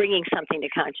bringing something to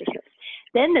consciousness?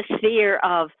 Then the sphere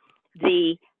of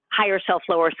the higher self,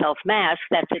 lower self mask,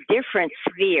 that's a different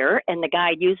sphere, and the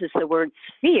guide uses the word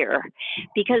sphere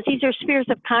because these are spheres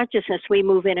of consciousness we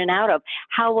move in and out of.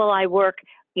 How will I work,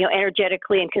 you know,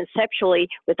 energetically and conceptually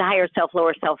with the higher self,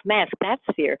 lower self mask, that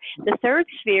sphere? The third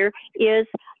sphere is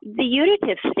the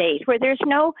unitive state where there's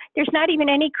not even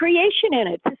any creation in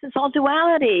it. This is all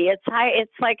duality.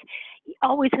 It's like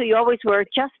always who you always were,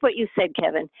 just what you said,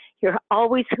 Kevin. You're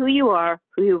always who you are,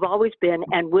 who you've always been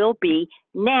and will be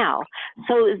now.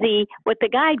 So what the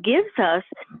guide gives us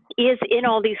is in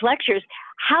all these lectures,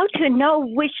 how to know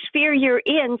which sphere you're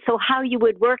in, so how you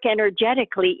would work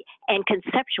energetically and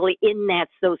conceptually in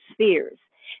those spheres.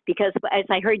 Because as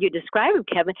I heard you describe it,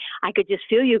 Kevin, I could just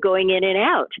feel you going in and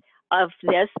out of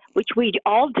this, which we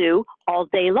all do all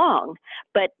day long.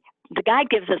 But the guide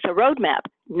gives us a roadmap,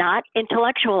 not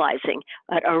intellectualizing,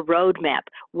 but a roadmap,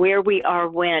 where we are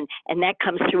when. And that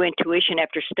comes through intuition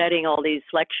after studying all these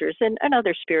lectures and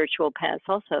other spiritual paths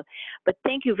also. But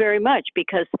thank you very much,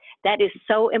 because that is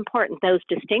so important, those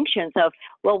distinctions of,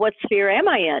 well, what sphere am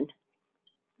I in?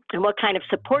 And what kind of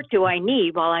support do I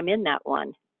need while I'm in that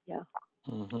one? Yeah.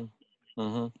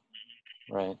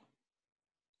 Right.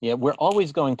 Yeah, we're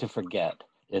always going to forget,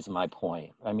 is my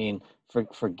point. I mean,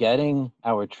 forgetting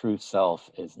our true self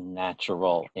is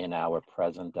natural in our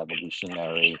present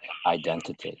evolutionary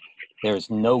identity.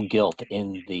 There's no guilt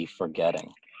in the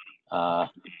forgetting.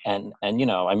 And you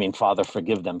know, I mean, Father,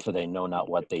 forgive them for they know not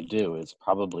what they do is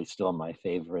probably still my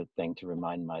favorite thing to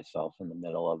remind myself in the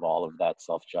middle of all of that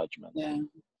self-judgment. Yeah.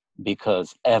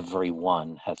 Because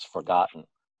everyone has forgotten.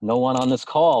 No one on this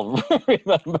call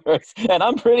remembers, and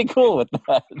I'm pretty cool with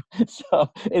that.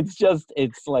 So it's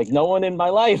like no one in my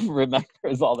life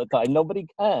remembers all the time. Nobody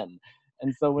can.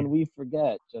 And so when we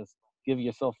forget, just give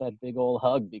yourself that big old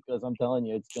hug, because I'm telling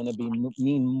you, it's going to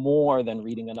mean more than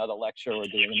reading another lecture or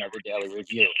doing another daily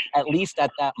review, at least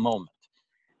at that moment.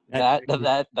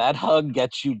 That hug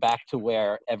gets you back to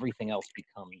where everything else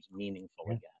becomes meaningful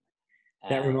again.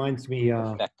 That reminds me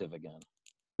effective again.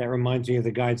 That reminds me of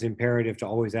the guide's imperative to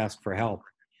always ask for help,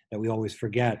 that we always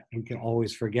forget. We can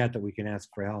always forget that we can ask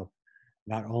for help,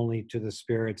 not only to the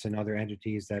spirits and other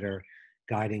entities that are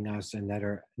guiding us and that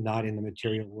are not in the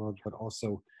material world, but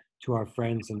also to our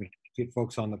friends and the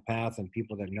folks on the path and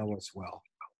people that know us well.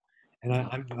 And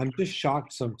I'm just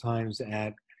shocked sometimes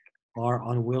at our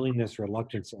unwillingness,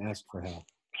 reluctance to ask for help.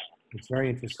 It's very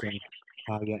interesting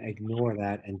how you ignore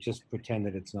that and just pretend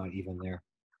that it's not even there.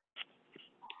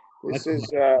 This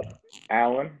is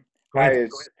Alan. Hi,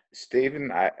 it's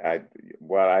Stephen. I'd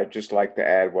just like to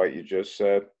add what you just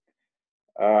said.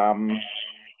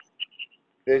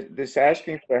 This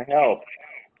asking for help,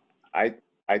 I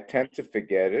tend to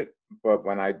forget it, but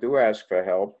when I do ask for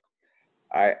help,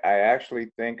 I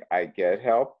actually think I get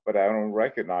help, but I don't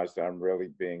recognize that I'm really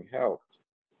being helped.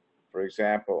 For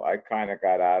example, I kind of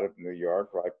got out of New York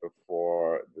right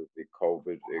before the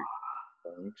COVID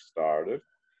thing started.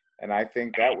 And I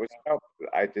think that was helpful.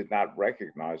 I did not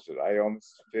recognize it. I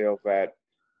almost feel that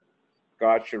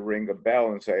God should ring a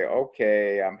bell and say,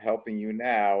 okay, I'm helping you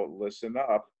now, listen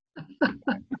up.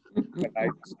 And I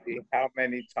see how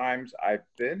many times I've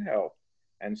been helped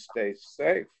and stay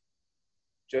safe,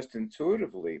 just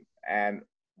intuitively. And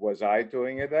was I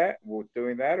doing that,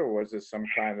 or was it some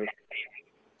kind of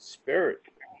spirit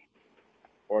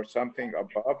or something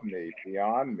above me,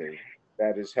 beyond me,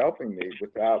 that is helping me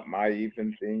without my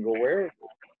even being aware of it?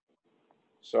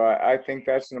 So I think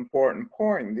that's an important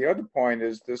point. The other point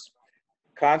is this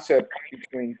concept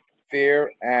between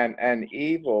fear and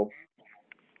evil.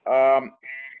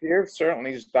 Fear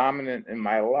certainly is dominant in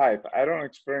my life. I don't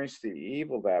experience the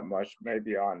evil that much,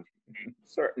 maybe on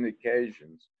certain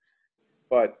occasions,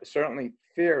 but certainly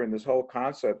fear and this whole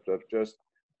concept of just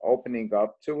opening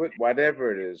up to it,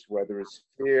 whatever it is, whether it's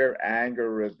fear,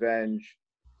 anger, revenge,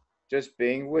 just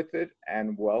being with it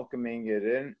and welcoming it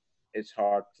in, it's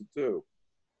hard to do.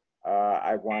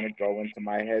 I want to go into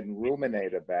my head and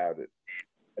ruminate about it.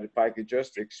 But if I could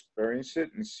just experience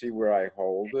it and see where I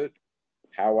hold it,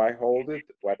 how I hold it,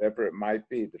 whatever it might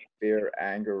be, the fear,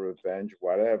 anger, revenge,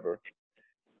 whatever,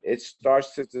 it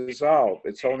starts to dissolve.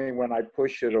 It's only when I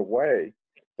push it away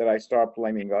that I start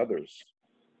blaming others.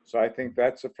 So I think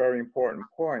that's a very important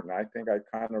point. And I think I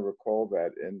kind of recall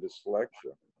that in this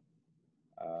lecture.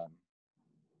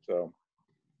 So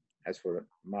that's what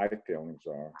my feelings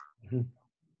are. Mm-hmm.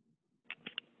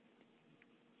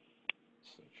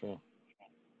 So true.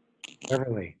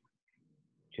 Beverly,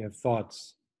 do you have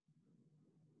thoughts?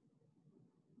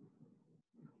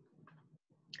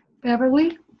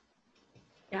 Beverly?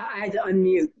 Yeah, I had to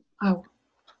unmute. Oh.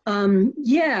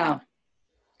 Yeah.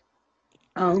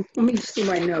 Let me see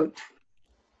my note.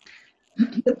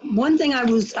 One thing I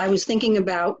was thinking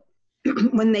about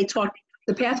when they talk,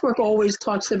 the Pathwork always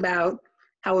talks about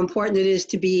how important it is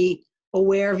to be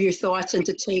aware of your thoughts and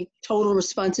to take total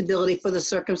responsibility for the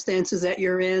circumstances that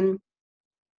you're in.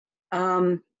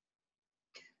 So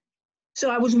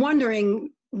I was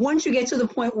wondering, once you get to the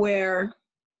point where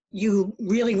you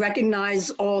really recognize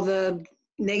all the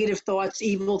negative thoughts,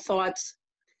 evil thoughts,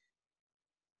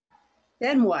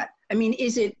 then what? I mean,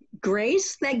 is it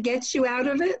grace that gets you out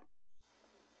of it?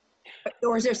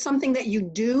 Or is there something that you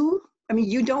do? I mean,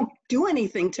 you don't do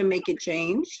anything to make it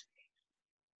change,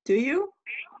 do you?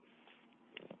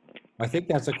 I think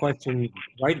that's a question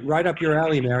right up your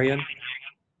alley, Marion.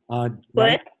 What?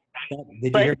 Right?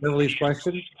 Did you hear Beverly's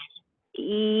question?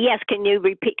 Yes, can you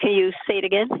repeat, can you say it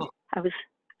again?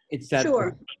 It's that.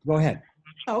 Sure. Go ahead.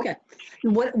 Okay.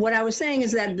 What I was saying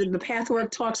is that the Pathwork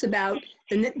talks about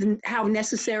how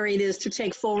necessary it is to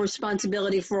take full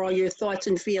responsibility for all your thoughts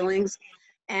and feelings.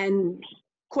 And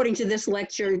according to this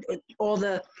lecture, all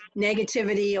the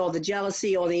negativity, all the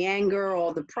jealousy, all the anger,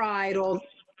 all the pride, all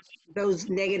those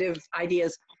negative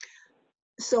ideas.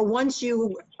 So once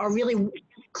you are really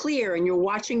clear and you're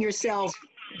watching yourself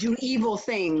do evil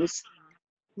things,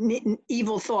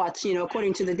 evil thoughts, you know,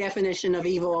 according to the definition of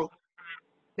evil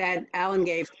that Alan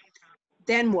gave,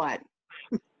 then what?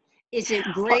 Is it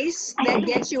grace that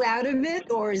gets you out of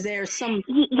it, or is there some?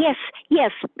 Yes,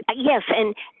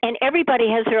 and everybody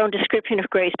has their own description of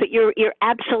grace, but you're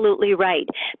absolutely right,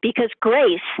 because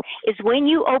grace is when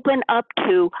you open up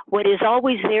to what is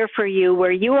always there for you,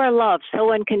 where you are loved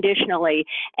so unconditionally,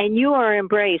 and you are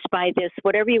embraced by this,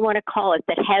 whatever you want to call it,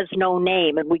 that has no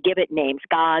name, and we give it names,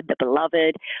 God, the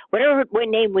beloved, whatever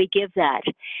name we give that.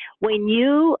 When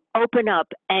you open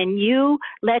up and you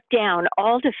let down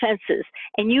all defenses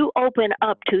and you open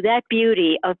up to that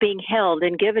beauty of being held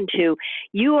and given to,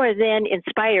 you are then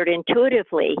inspired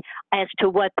intuitively as to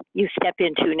what you step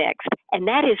into next. And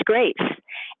that is grace.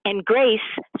 And grace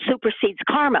supersedes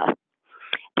karma.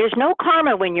 There's no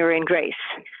karma when you're in grace.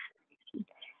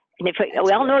 And if we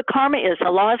all know what karma is, the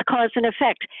law is cause and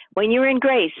effect. When you're in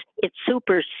grace, it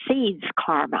supersedes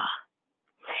karma.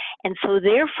 And so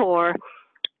therefore,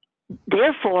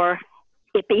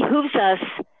 it behooves us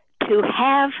to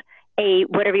have a,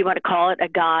 whatever you want to call it, a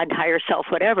God, higher self,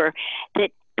 whatever, that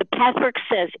the Pathwork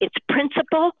says it's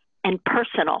principle and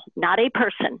personal, not a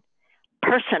person,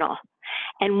 personal.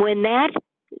 And when that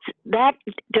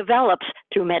develops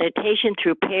through meditation,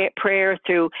 through prayer,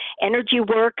 through energy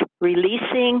work,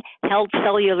 releasing held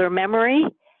cellular memory,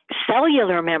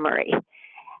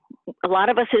 a lot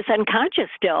of us is unconscious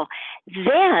still,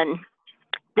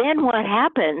 then what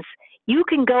happens, you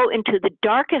can go into the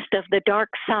darkest of the dark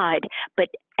side, but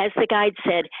as the guide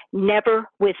said, never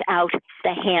without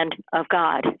the hand of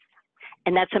God.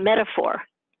 And that's a metaphor.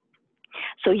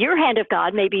 So your hand of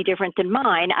God may be different than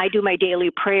mine. I do my daily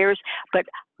prayers, but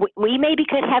we maybe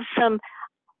could have some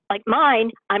like mine,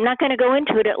 I'm not going to go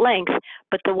into it at length,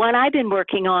 but the one I've been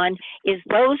working on is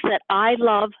those that I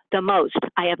love the most.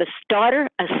 I have a daughter,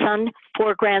 a son,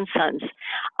 4 grandsons.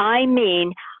 I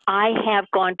mean, I have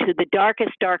gone to the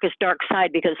darkest, darkest, dark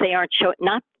side because they aren't showing,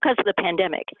 not because of the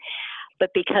pandemic,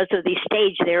 but because of the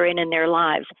stage they're in their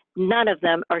lives. None of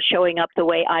them are showing up the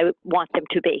way I want them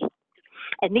to be.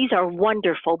 And these are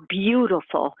wonderful,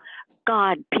 beautiful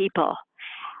God people.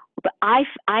 But I've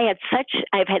had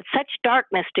such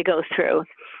darkness to go through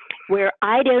where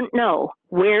I don't know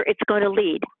where it's going to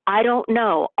lead. I don't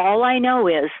know. All I know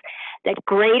is that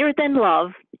greater than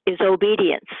love is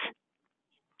obedience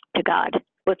to God.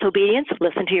 What's obedience?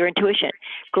 Listen to your intuition.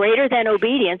 Greater than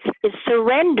obedience is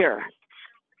surrender.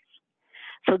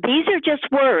 So these are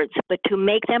just words, but to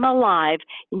make them alive,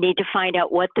 you need to find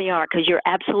out what they are, because you're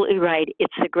absolutely right.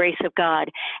 It's the grace of God.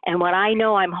 And when I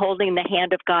know I'm holding the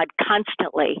hand of God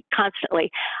constantly,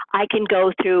 I can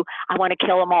go through, I want to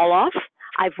kill them all off.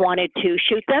 I've wanted to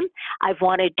shoot them. I've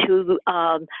wanted to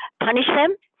punish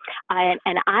them.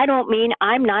 And I don't mean,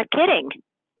 I'm not kidding.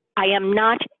 I am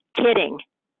not kidding.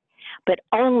 But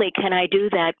only can I do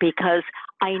that because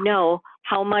I know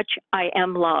how much I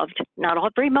am loved, not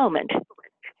every moment,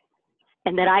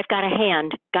 and that I've got a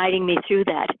hand guiding me through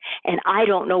that. And I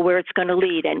don't know where it's going to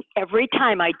lead. And every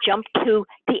time I jump to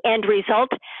the end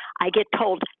result, I get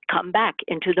told, come back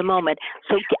into the moment.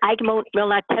 So I will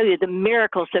not tell you the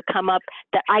miracles that come up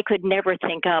that I could never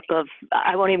think up of.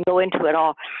 I won't even go into it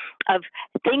all, of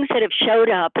things that have showed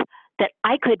up that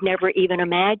I could never even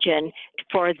imagine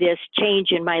for this change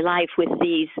in my life with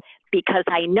these, because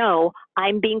I know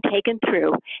I'm being taken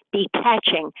through,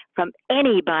 detaching from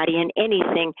anybody and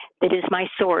anything that is my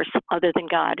source other than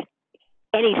God.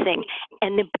 Anything.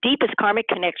 And the deepest karmic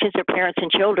connections are parents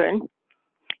and children.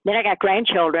 Then I got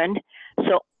grandchildren.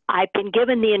 So I've been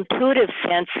given the intuitive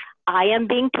sense I am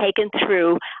being taken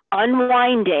through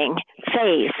unwinding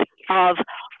phase of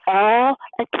all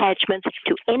attachments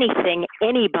to anything,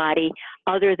 anybody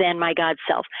other than my God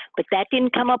self. But that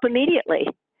didn't come up immediately.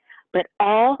 But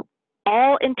all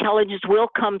intelligence will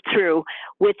come through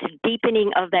with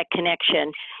deepening of that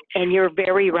connection. And you're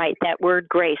very right. That word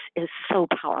grace is so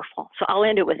powerful. So I'll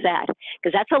end it with that,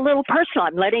 because that's a little personal.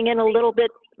 I'm letting in a little bit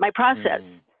my process.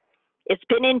 It's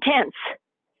been intense.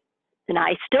 And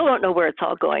I still don't know where it's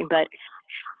all going, but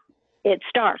it's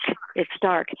dark. It's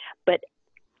dark. But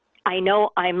I know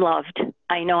I'm loved.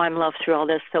 I know I'm loved through all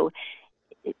this. So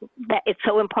that it's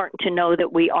so important to know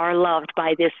that we are loved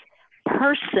by this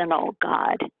personal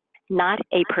God, not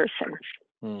a person.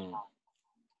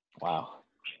 Wow.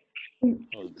 That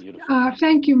was beautiful.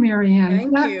 Thank you,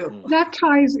 Marianne. Thank you. That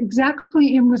ties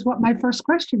exactly in with what my first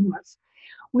question was,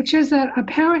 which is that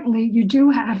apparently you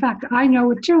do have, in fact, I know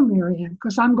it too, Marianne,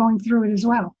 because I'm going through it as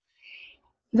well,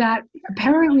 that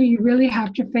apparently you really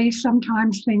have to face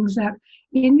sometimes things that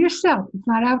in yourself, it's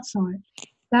not outside,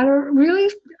 that are really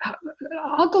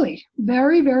ugly,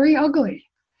 very, very ugly.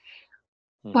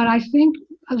 But I think,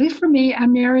 at least for me,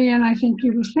 and Marianne, I think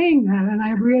you were saying that, and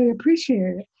I really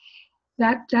appreciate it,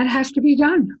 that has to be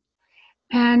done.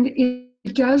 And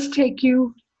it does take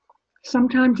you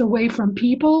sometimes away from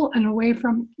people and away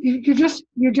from, you just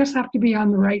have to be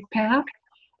on the right path.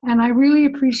 And I really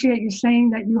appreciate you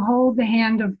saying that you hold the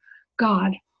hand of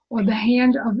God, or the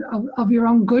hand of your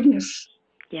own goodness.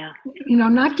 Yeah. You know,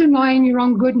 not denying your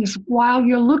own goodness while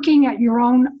you're looking at your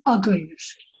own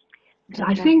ugliness.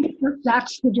 I think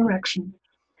that's the direction,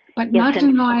 but not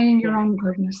denying your own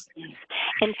goodness.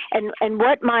 And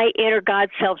what my inner God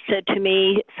self said to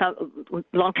me a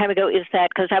long time ago is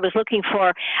that, because I was looking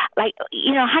for, like,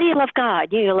 you know, how do you love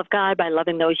God? You love God by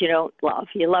loving those you don't love.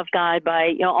 You love God by,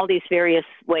 you know, all these various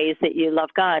ways that you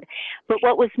love God. But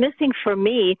what was missing for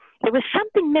me, there was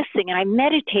something missing, and I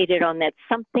meditated on that.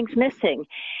 Something's missing.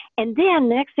 And then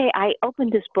the next day I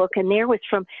opened this book, and there was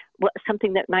from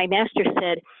something that my master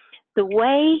said, the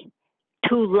way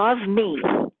to love me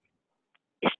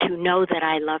is to know that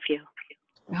I love you.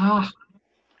 Oh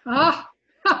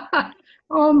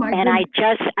my and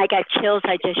goodness. I got chills.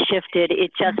 I just shifted. It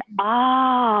just,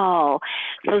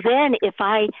 So then if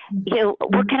I, you know,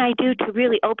 what can I do to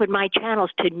really open my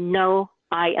channels to know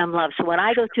I am loved? So when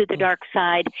I go through the dark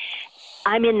side,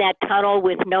 I'm in that tunnel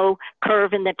with no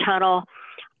curve in the tunnel.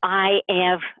 I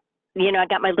have, you know, I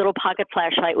got my little pocket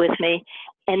flashlight with me.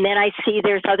 And then I see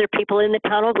there's other people in the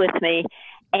tunnel with me,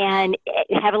 and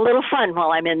have a little fun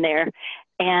while I'm in there.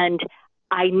 And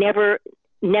I never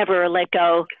let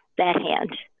go that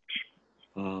hand.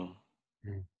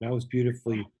 That was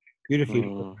beautifully put,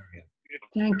 Marianne.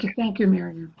 Thank you,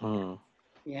 Marianne.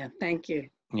 Yeah, thank you.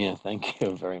 Yeah, thank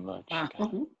you very much.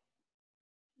 Wow.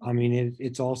 I mean,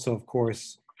 it's also, of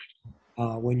course,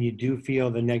 when you do feel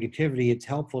the negativity, it's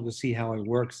helpful to see how it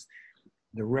works.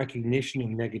 The recognition of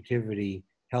negativity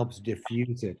helps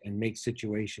diffuse it and make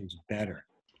situations better.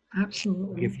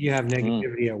 Absolutely. If you have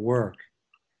negativity at work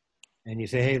and you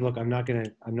say, hey, look, I'm not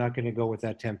gonna go with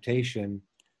that temptation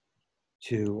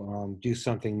to do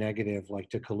something negative, like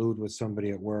to collude with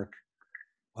somebody at work.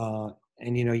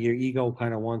 And you know, your ego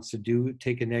kind of wants to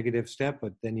take a negative step,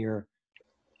 but then your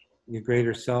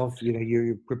greater self, you know,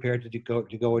 you're prepared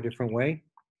to go a different way.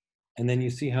 And then you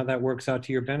see how that works out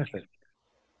to your benefit.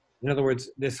 In other words,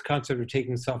 this concept of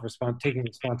taking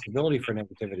responsibility for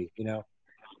negativity, you know,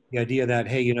 the idea that,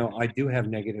 hey, you know, I do have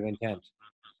negative intent.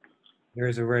 There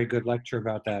is a very good lecture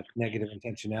about that, negative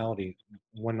intentionality,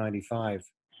 195.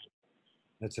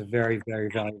 That's a very, very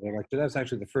valuable lecture. That's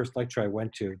actually the first lecture I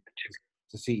went to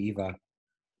see Eva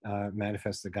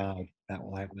manifest the God, that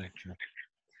lecture.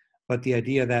 But the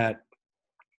idea that,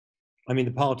 I mean,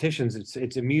 the politicians,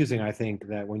 it's amusing, I think,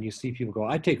 that when you see people go,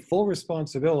 I take full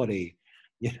responsibility,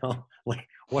 you know, like,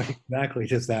 what exactly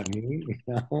does that mean? You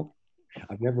know,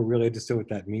 I've never really understood what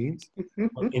that means.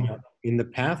 In the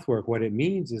pathwork, what it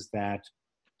means is that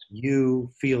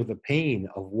you feel the pain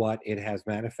of what it has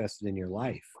manifested in your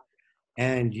life,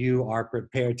 and you are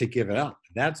prepared to give it up.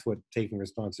 That's what taking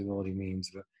responsibility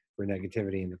means for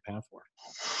negativity in the pathwork.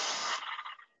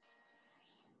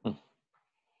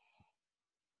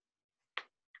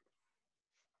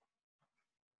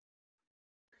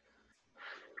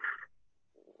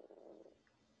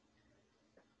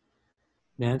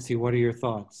 Nancy, what are your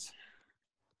thoughts?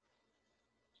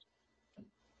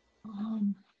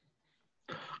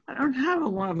 I don't have a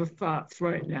lot of thoughts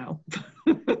right now.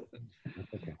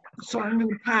 Okay. So I'm going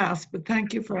to pass, but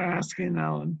thank you for asking,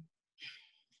 Alan.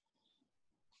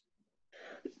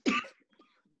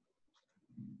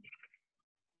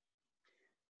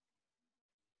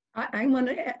 I want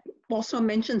to also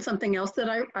mention something else that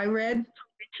I read,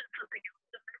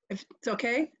 if it's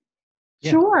okay.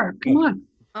 Yeah. Sure, come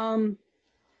on.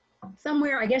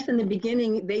 Somewhere, I guess in the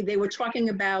beginning, they were talking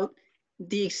about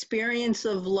the experience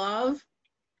of love,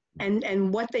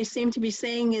 and what they seem to be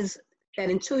saying is that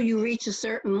until you reach a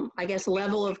certain, I guess,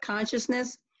 level of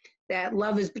consciousness, that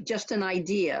love is just an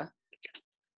idea.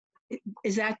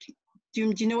 Is that,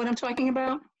 do you know what I'm talking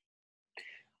about?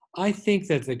 I think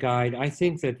that I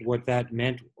think that what that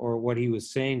meant, or what he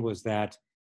was saying, was that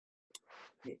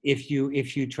if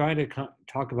you try to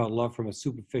talk about love from a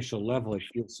superficial level, it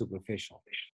feels superficial.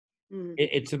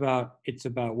 It's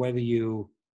about whether you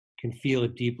can feel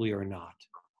it deeply or not,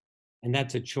 and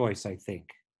that's a choice, I think.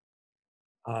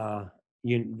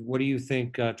 What do you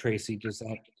think, Tracy? Does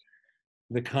that,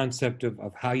 the concept of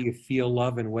how you feel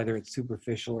love and whether it's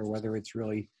superficial or whether it's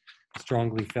really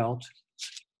strongly felt?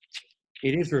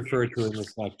 It is referred to in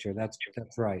this lecture. That's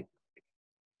right.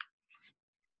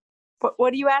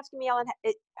 What are you asking me, Ellen?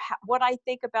 What I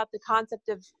think about the concept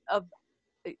of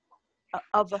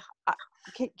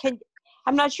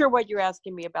I'm not sure what you're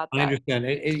asking me about that. I understand.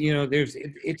 You know,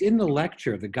 it's in the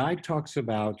lecture. The guy talks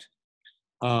about,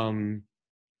 let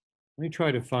me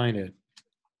try to find it.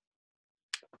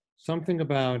 Something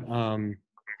about,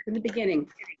 In the beginning.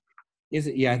 is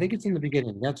it? Yeah, I think it's in the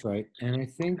beginning. That's right. And I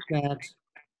think that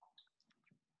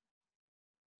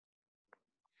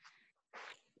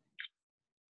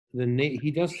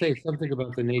he does say something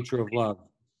about the nature of love,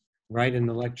 right, in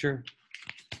the lecture.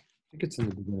 I think it's in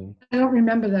the beginning. I don't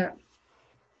remember that.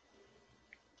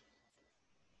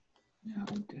 Yeah,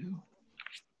 I do.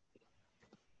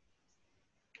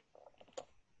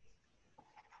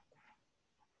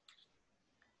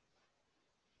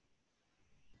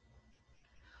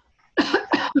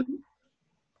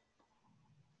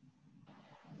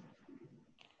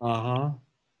 Uh-huh.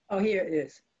 Oh, here it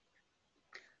is.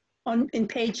 In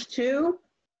page 2.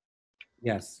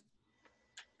 Yes.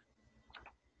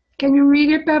 Can you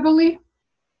read it, Beverly?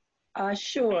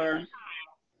 Sure,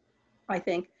 I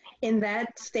think. In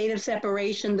that state of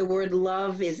separation, the word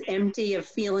love is empty of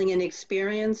feeling and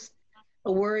experience,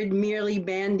 a word merely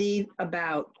bandied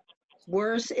about.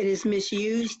 Worse, it is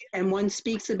misused, and one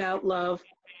speaks about love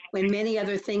when many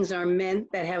other things are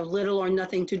meant that have little or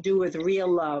nothing to do with real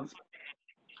love.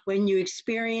 When you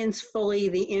experience fully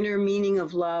the inner meaning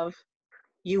of love,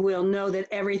 you will know that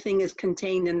everything is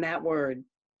contained in that word.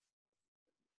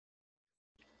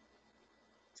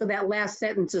 So that last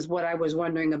sentence is what I was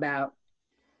wondering about.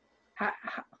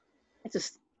 It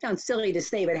just sounds silly to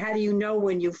say, but how do you know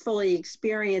when you fully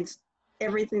experience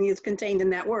everything that's contained in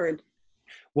that word?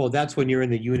 Well, that's when you're in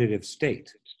the unitive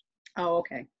state. Oh,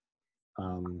 okay.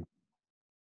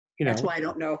 You That's know. why I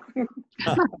don't know.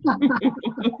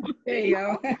 There you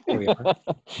go. There we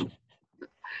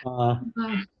are.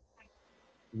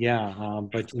 Yeah,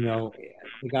 but you know,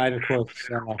 the guide, of course,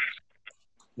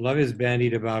 love is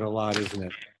bandied about a lot, isn't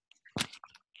it?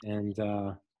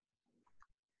 And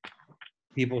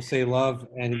people say love,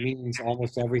 and it means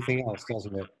almost everything else,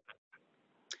 doesn't it?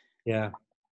 Yeah.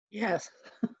 Yes.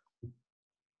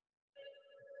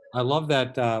 I love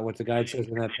that what the guide says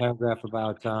in that paragraph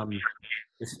about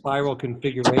the spiral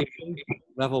configuration,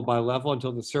 level by level,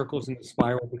 until the circles in the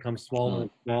spiral become smaller and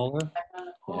smaller.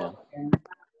 Yeah.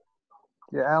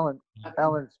 Yeah, Alan,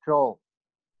 it's Joel.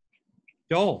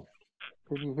 Joel.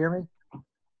 Can you hear me?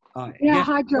 Yeah,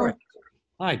 hi, Joel.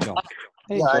 Hi, Joel.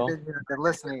 Hey, yeah, Joel. I've been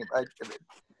listening.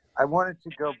 I wanted to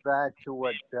go back to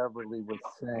what Beverly was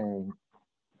saying,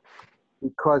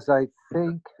 because I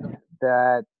think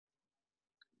that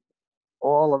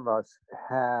all of us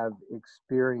have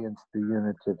experienced the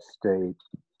unitive state,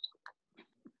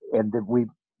 and that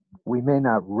we may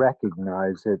not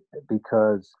recognize it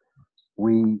because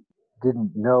we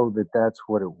didn't know that that's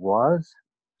what it was,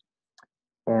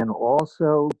 and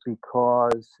also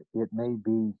because it may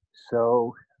be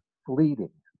so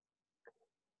fleeting,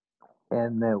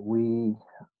 and that we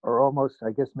are almost,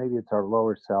 I guess maybe it's our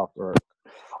lower self, or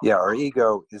yeah, our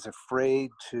ego is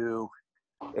afraid to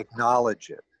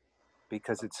acknowledge it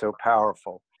because it's so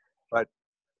powerful. But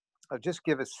I'll just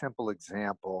give a simple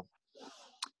example.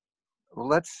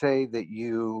 Let's say that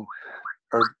you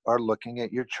are looking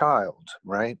at your child,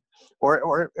 right?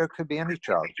 Or it could be any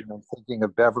child. You know, thinking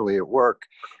of Beverly at work,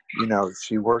 you know,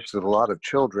 she works with a lot of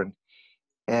children,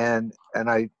 and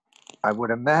I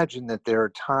would imagine that there are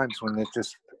times when it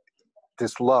just,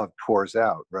 this love pours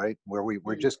out, right? Where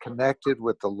we're just connected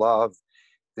with the love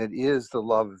that is the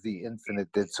love of the infinite,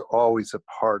 that's always a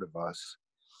part of us.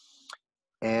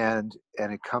 And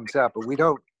it comes out, but we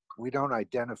don't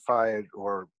identify it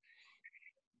or,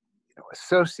 you know,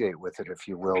 associate with it, if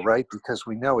you will, right? Because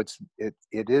we know it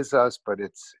is us, but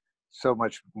it's so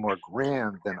much more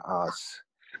grand than us.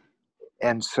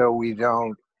 And so we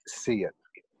don't see it.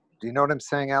 Do you know what I'm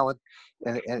saying, Alan?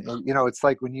 And you know, it's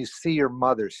like when you see your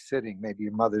mother sitting, maybe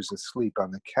your mother's asleep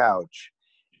on the couch,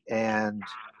 and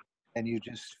you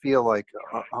just feel like,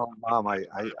 oh, Mom, I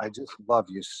just love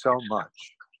you so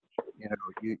much. You know,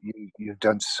 you've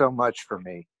done so much for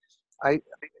me.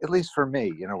 At least for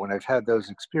me, you know, when I've had those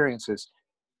experiences,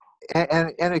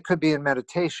 and it could be in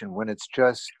meditation when it's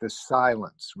just the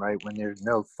silence, right? When there's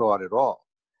no thought at all.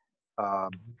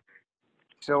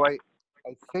 So I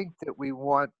think that we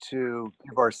want to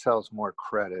give ourselves more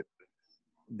credit.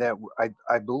 That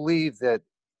I believe that,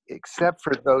 except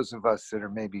for those of us that are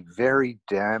maybe very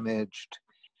damaged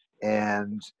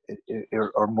and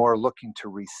are more looking to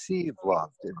receive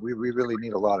love, that we really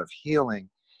need a lot of healing.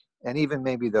 And even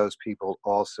maybe those people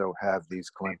also have these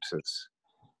glimpses.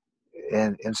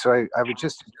 And so I would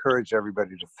just encourage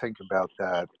everybody to think about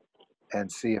that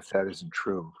and see if that isn't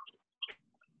true.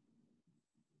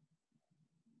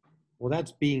 Well,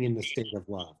 that's being in the state of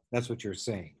love. That's what you're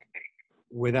saying,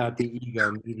 without the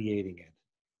ego mediating it.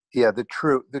 Yeah, the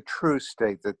true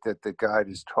state that the guide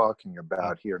is talking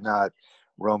about here, not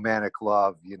romantic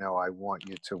love. You know, I want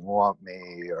you to want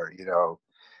me, or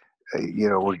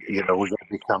we're going to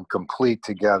become complete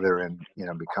together and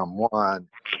become one,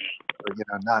 or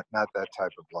not that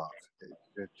type of love.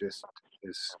 It just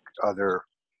is other.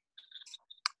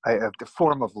 I have the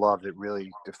form of love that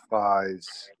really defies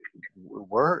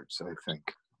words, I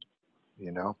think.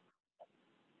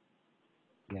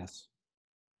 Yes.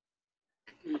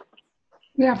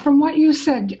 Yeah, from what you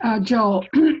said, Joel,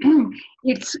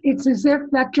 it's as if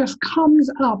that just comes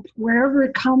up wherever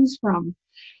it comes from.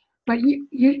 But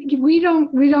we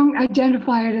don't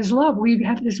identify it as love. We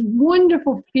have this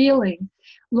wonderful feeling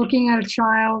looking at a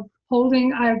child,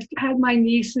 holding. I had my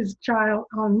niece's child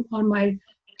on my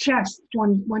chest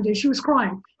one day. She was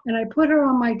crying, and I put her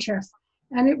on my chest,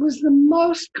 and it was the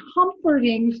most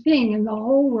comforting thing in the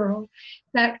whole world,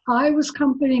 that I was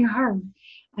comforting her,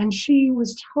 and she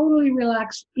was totally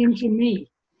relaxed into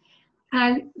me,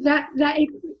 and that it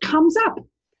comes up.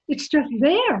 It's just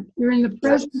there. You're in the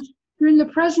presence. You're in the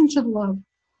presence of love.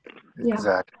 Yeah.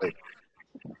 Exactly.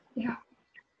 Yeah.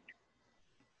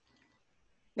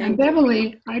 And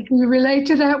Beverly, do you relate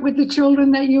to that with the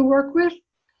children that you work with?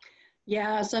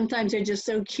 Yeah, sometimes they're just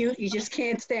so cute, you just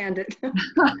can't stand it.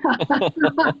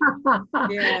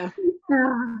 Yeah.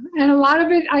 And a lot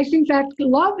of it, I think that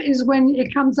love is when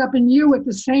it comes up in you at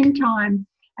the same time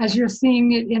as you're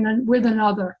seeing it with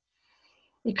another.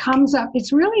 It comes up,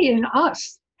 it's really in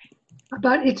us,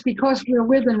 but it's because we're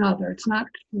with another. It's not,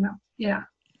 yeah.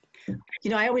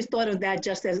 I always thought of that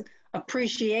just as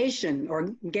appreciation or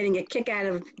getting a kick out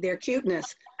of their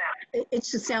cuteness. It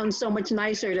just sounds so much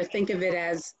nicer to think of it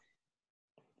as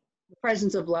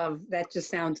presence of love. That just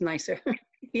sounds nicer.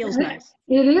 Feels nice.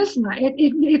 It is nice.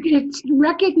 It's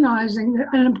recognizing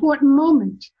an important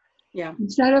moment. Yeah.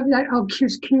 Instead of that, oh,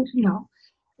 cute, no.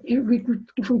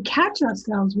 If we catch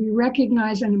ourselves, we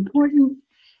recognize an important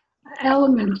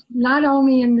element, not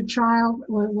only in the child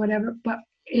or whatever, but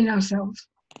in ourselves.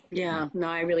 Yeah, no,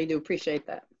 I really do appreciate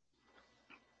that.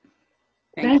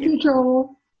 Thank you,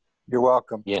 Joel. You're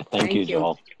welcome. Yeah, thank you,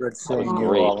 Joel. Good seeing you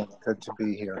great. all. Good to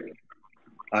be here.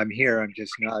 I'm here. I'm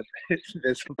just not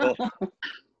visible.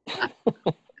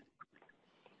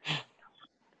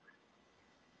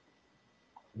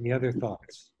 Any other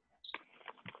thoughts?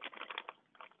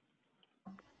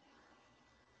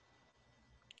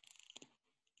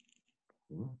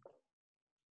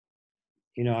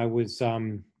 You know, I was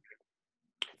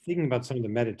thinking about some of the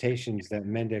meditations that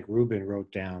Mendek Rubin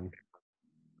wrote down.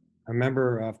 I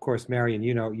remember, of course, Marion,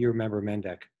 you remember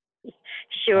Mendek.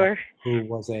 Sure. Who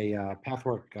was a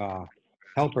Pathwork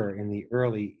helper in the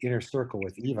early inner circle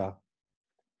with Eva.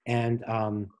 And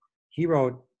he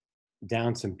wrote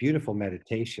down some beautiful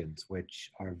meditations,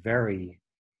 which are very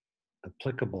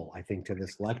applicable, I think, to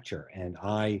this lecture. And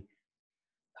I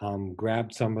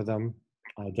grabbed some of them,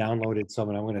 I downloaded some,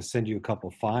 and I'm going to send you a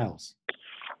couple files.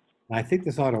 And I think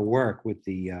this ought to work with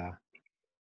the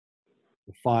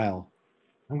file.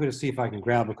 I'm going to see if I can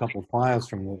grab a couple files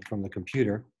from the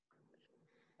computer.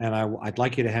 And I'd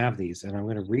like you to have these, and I'm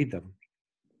going to read them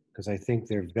because I think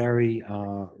they're very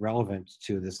relevant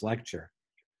to this lecture.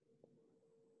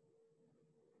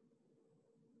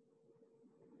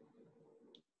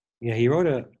 Yeah, he wrote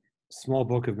a small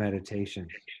book of meditations.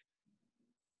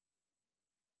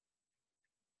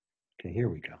 Okay, here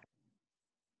we go.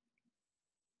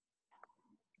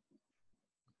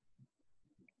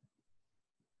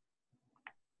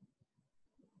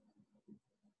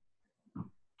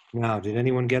 Now, did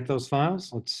anyone get those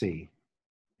files? Let's see.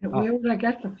 Where would I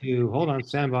get them? Hold on,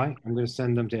 stand by. I'm going to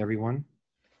send them to everyone.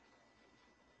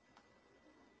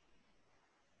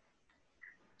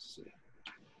 Let's see.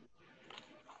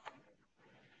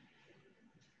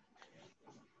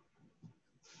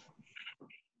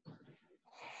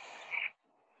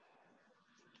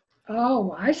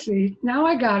 Oh, I see. Now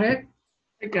I got it.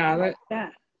 I got it. Yeah.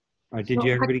 All right, did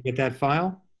everybody get that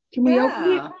file? Can we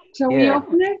open it? So Yeah. we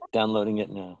open it? Downloading it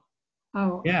now.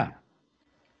 Oh. Yeah.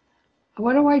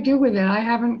 What do I do with it? I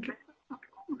haven't.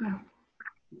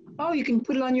 Oh, you can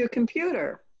put it on your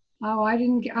computer. Oh, I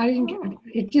didn't get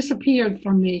it. Disappeared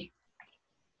from me.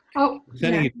 Oh, I'm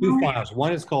sending you two files.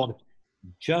 One is called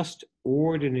Just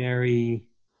Ordinary.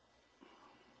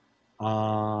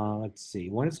 Let's see.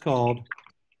 One is called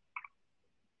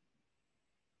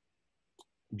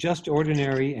Just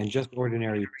Ordinary and Just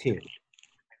Ordinary 2.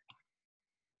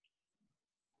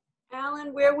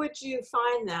 Alan, where would you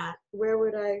find that? Where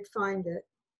would I find it?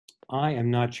 I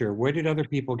am not sure. Where did other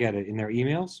people get it? In their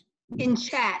emails? In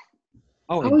chat.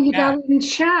 Oh, you got it in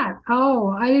chat. Oh,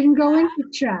 I didn't go into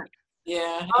chat.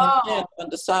 Yeah, on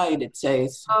the side it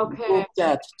says. Okay.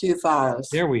 That 2 files.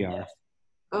 There we are.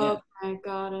 Okay,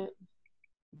 got it.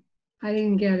 I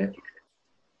didn't get it.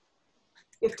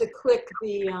 You have to click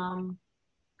the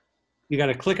You got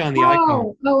to click on the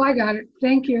icon. Oh, I got it.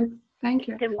 Thank you. Thank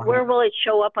you. Then where will it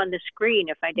show up on the screen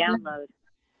if I download?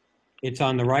 It's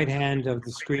on the right hand of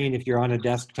the screen if you're on a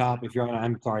desktop. If you're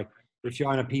on, if you're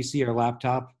on a PC or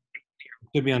laptop, it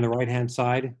should be on the right hand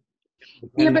side.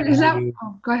 Yeah, but is that?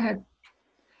 Oh, go ahead.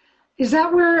 Is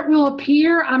that where it will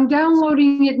appear? I'm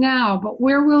downloading it now, but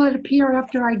where will it appear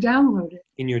after I download it?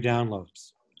 In your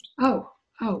downloads. Oh.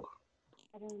 I don't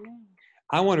know.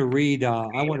 I want to read.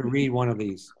 I want to read one of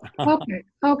these.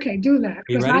 Okay, do that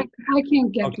because I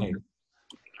can't get to it.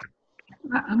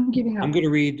 I'm giving up. I'm going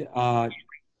to read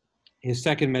his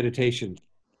second meditation.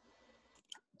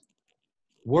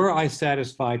 Were I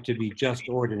satisfied to be just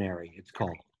ordinary, it's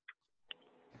called.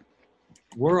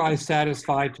 Were I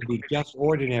satisfied to be just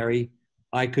ordinary,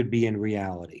 I could be in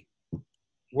reality.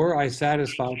 Were I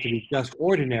satisfied to be just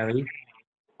ordinary,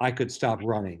 I could stop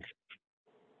running.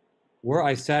 Were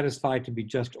I satisfied to be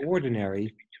just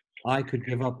ordinary, I could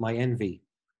give up my envy.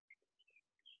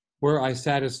 Were I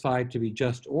satisfied to be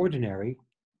just ordinary,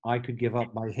 I could give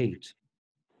up my hate.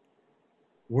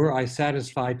 Were I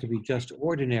satisfied to be just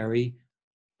ordinary,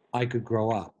 I could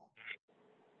grow up.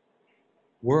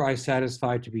 Were I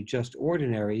satisfied to be just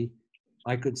ordinary,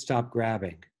 I could stop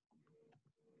grabbing.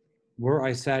 Were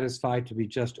I satisfied to be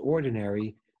just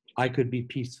ordinary, I could be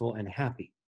peaceful and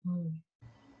happy.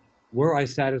 Were I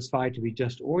satisfied to be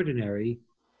just ordinary,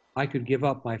 I could give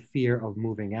up my fear of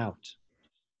moving out.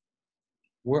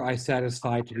 Were I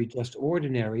satisfied to be just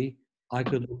ordinary, I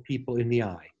could look people in the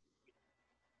eye.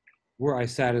 Were I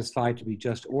satisfied to be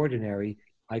just ordinary,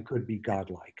 I could be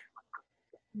godlike.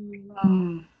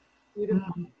 Mm.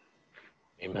 Beautiful.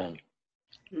 Amen.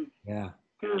 Yeah.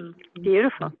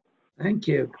 Beautiful. Thank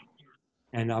you.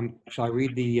 And shall I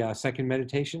read the second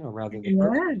meditation, or rather the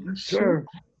first? Yeah, Sure.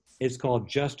 It's called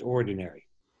Just Ordinary.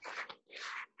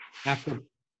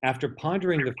 After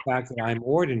pondering the fact that I'm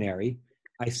ordinary,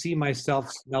 I see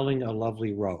myself smelling a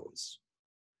lovely rose.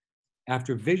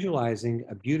 After visualizing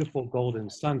a beautiful golden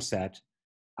sunset,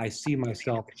 I see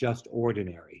myself just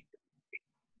ordinary.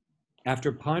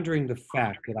 After pondering the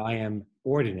fact that I am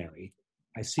ordinary,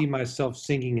 I see myself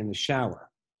singing in the shower.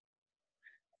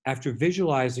 After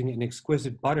visualizing an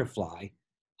exquisite butterfly,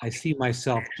 I see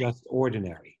myself just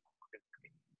ordinary.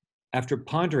 After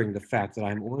pondering the fact that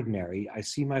I'm ordinary, I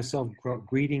see myself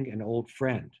greeting an old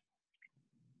friend.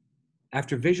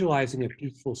 After visualizing a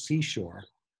peaceful seashore,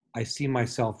 I see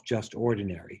myself just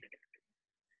ordinary.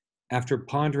 After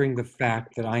pondering the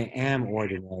fact that I am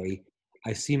ordinary,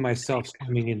 I see myself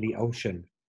swimming in the ocean.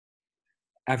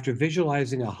 After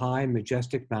visualizing a high,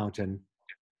 majestic mountain,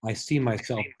 I see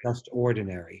myself just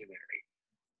ordinary.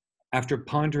 After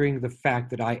pondering the fact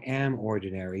that I am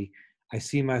ordinary, I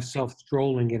see myself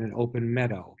strolling in an open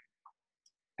meadow.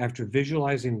 After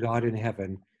visualizing God in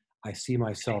heaven, I see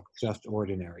myself just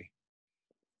ordinary.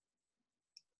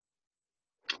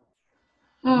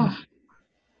 Oh,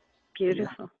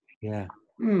 Beautiful. Yeah,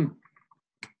 Mm.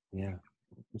 yeah,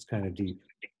 it's kind of deep.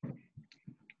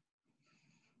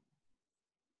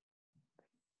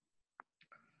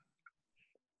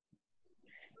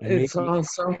 And It's maybe,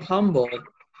 also humble.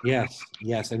 yes,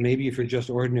 yes, and maybe if you're just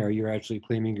ordinary, you're actually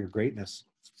claiming your greatness.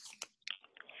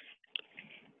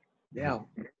 Yeah.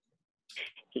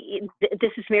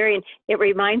 This is Marion. It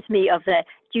reminds me of that.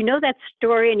 Do you know that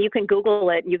story? And you can Google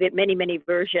it. You get many, many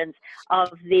versions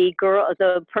of the girl,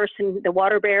 the person, the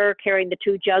water bearer carrying the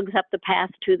two jugs up the path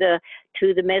to the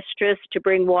mistress to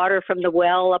bring water from the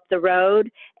well up the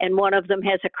road, and one of them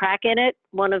has a crack in it,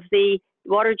 one of the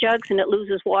water jugs, and it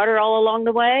loses water all along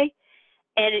the way.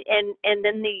 And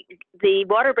then the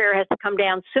water bearer has to come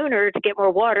down sooner to get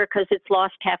more water because it's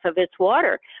lost half of its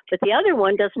water. But the other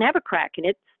one doesn't have a crack and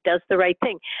it does the right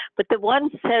thing. But the one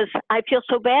says, I feel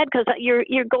so bad because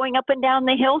you're going up and down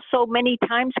the hill so many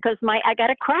times because I got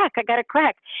a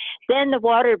crack. Then the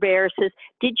water bearer says,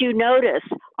 did you notice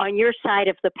on your side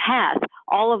of the path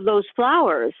all of those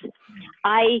flowers?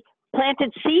 I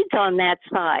planted seeds on that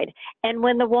side. And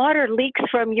when the water leaks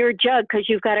from your jug because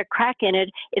you've got a crack in it,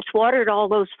 it's watered all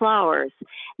those flowers.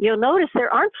 You'll notice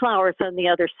there aren't flowers on the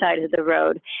other side of the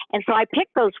road. And so I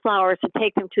picked those flowers to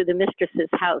take them to the mistress's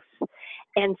house.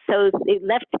 And so it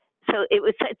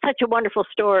was such a wonderful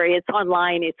story. It's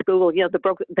online, it's Google,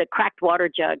 the cracked water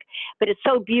jug. But it's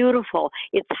so beautiful.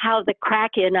 It's how the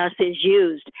crack in us is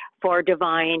used for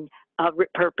divine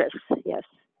purpose. Yes.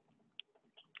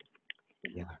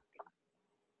 Yeah.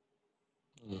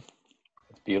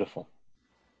 It's beautiful.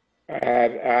 I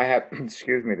had,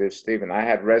 excuse me, this Stephen. I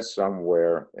had read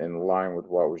somewhere in line with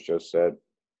what was just said.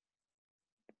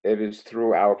 It is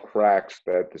through our cracks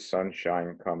that the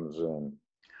sunshine comes in.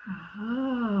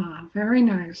 ah, very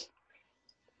nice.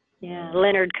 Yeah,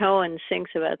 Leonard Cohen sings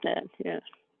about that. Yeah.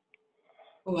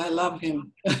 Oh, I love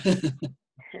him.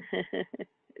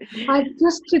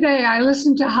 Today I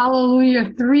listened to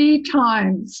Hallelujah 3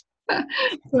 times.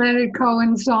 Leonard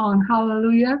Cohen song,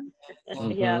 Hallelujah.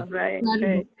 Yeah, right.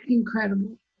 Incredible.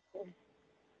 Incredible.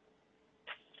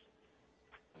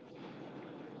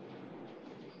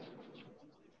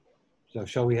 So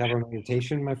shall we have our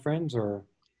meditation, my friends, or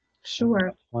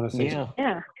Sure. want to say Yeah. something?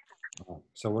 Yeah.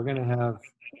 So we're going to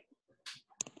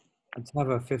let's have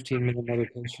a 15-minute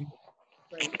meditation.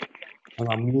 And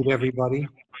I'll mute everybody.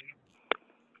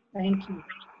 Thank you.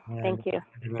 Thank you.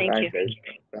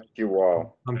 Thank you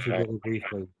all. Come together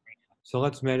briefly. So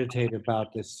let's meditate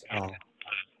about this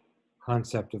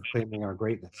concept of claiming our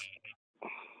greatness.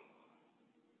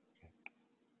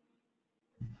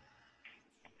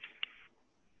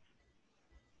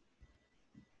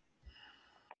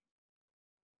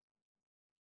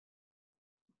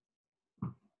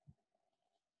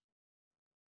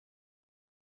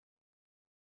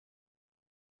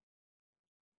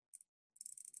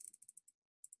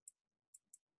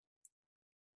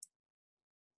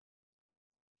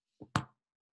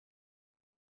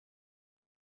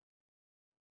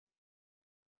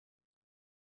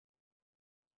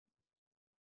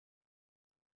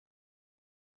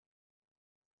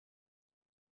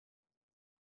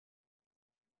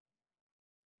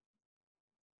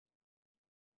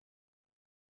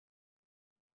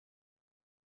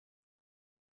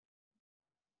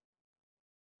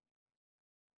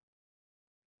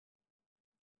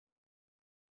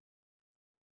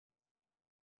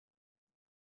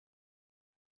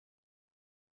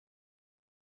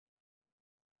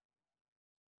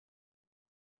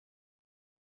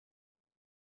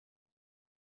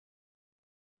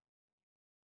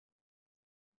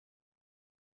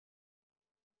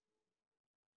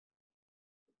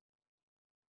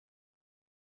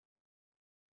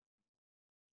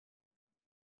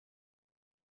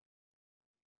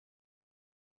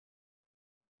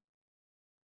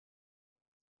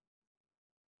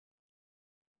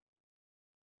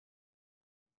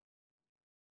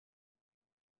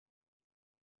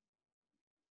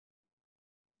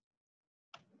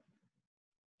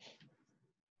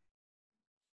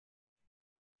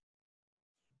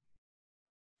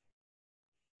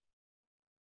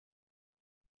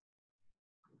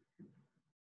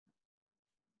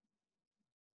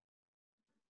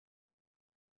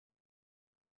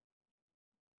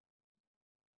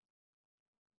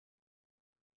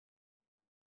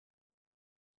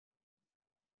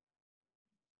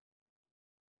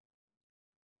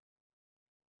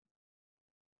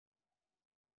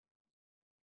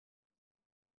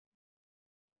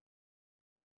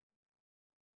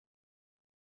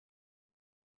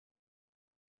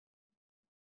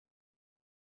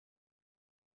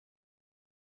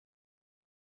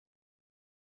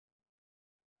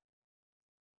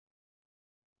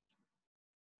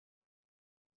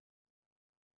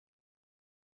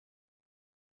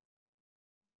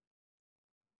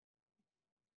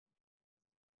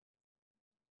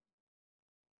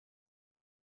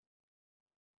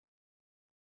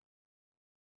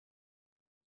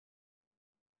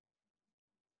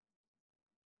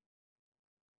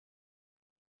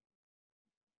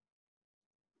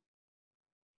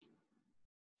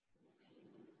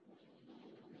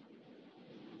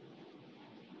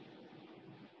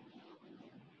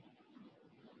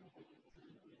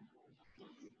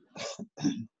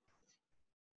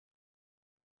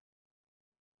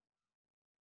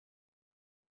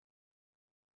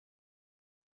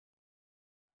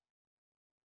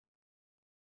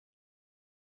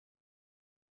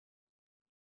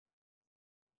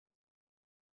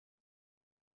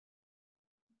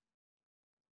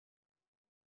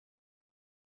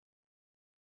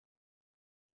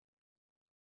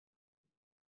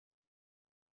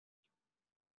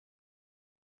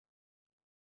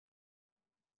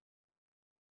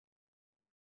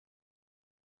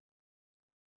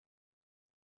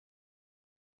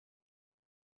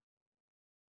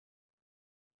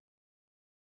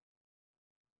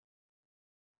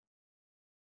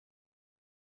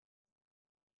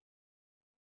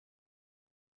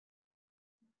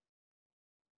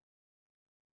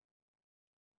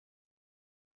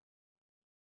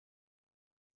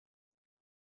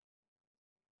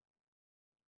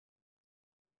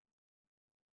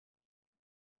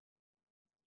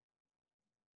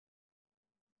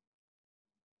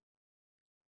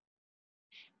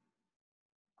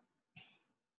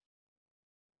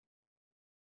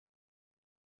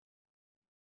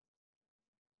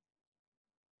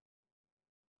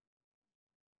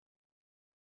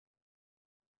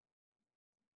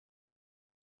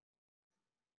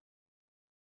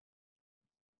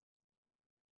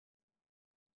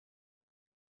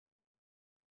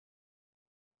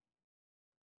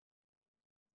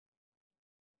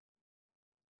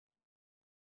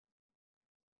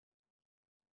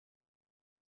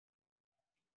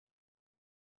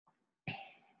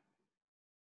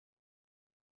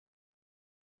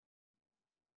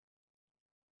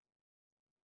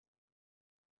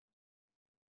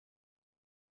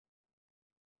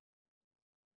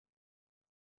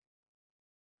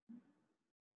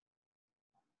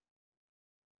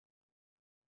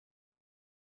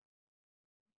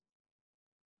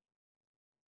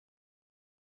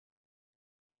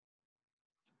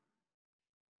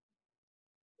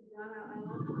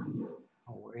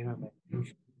 Oh, we're in a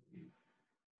meditation.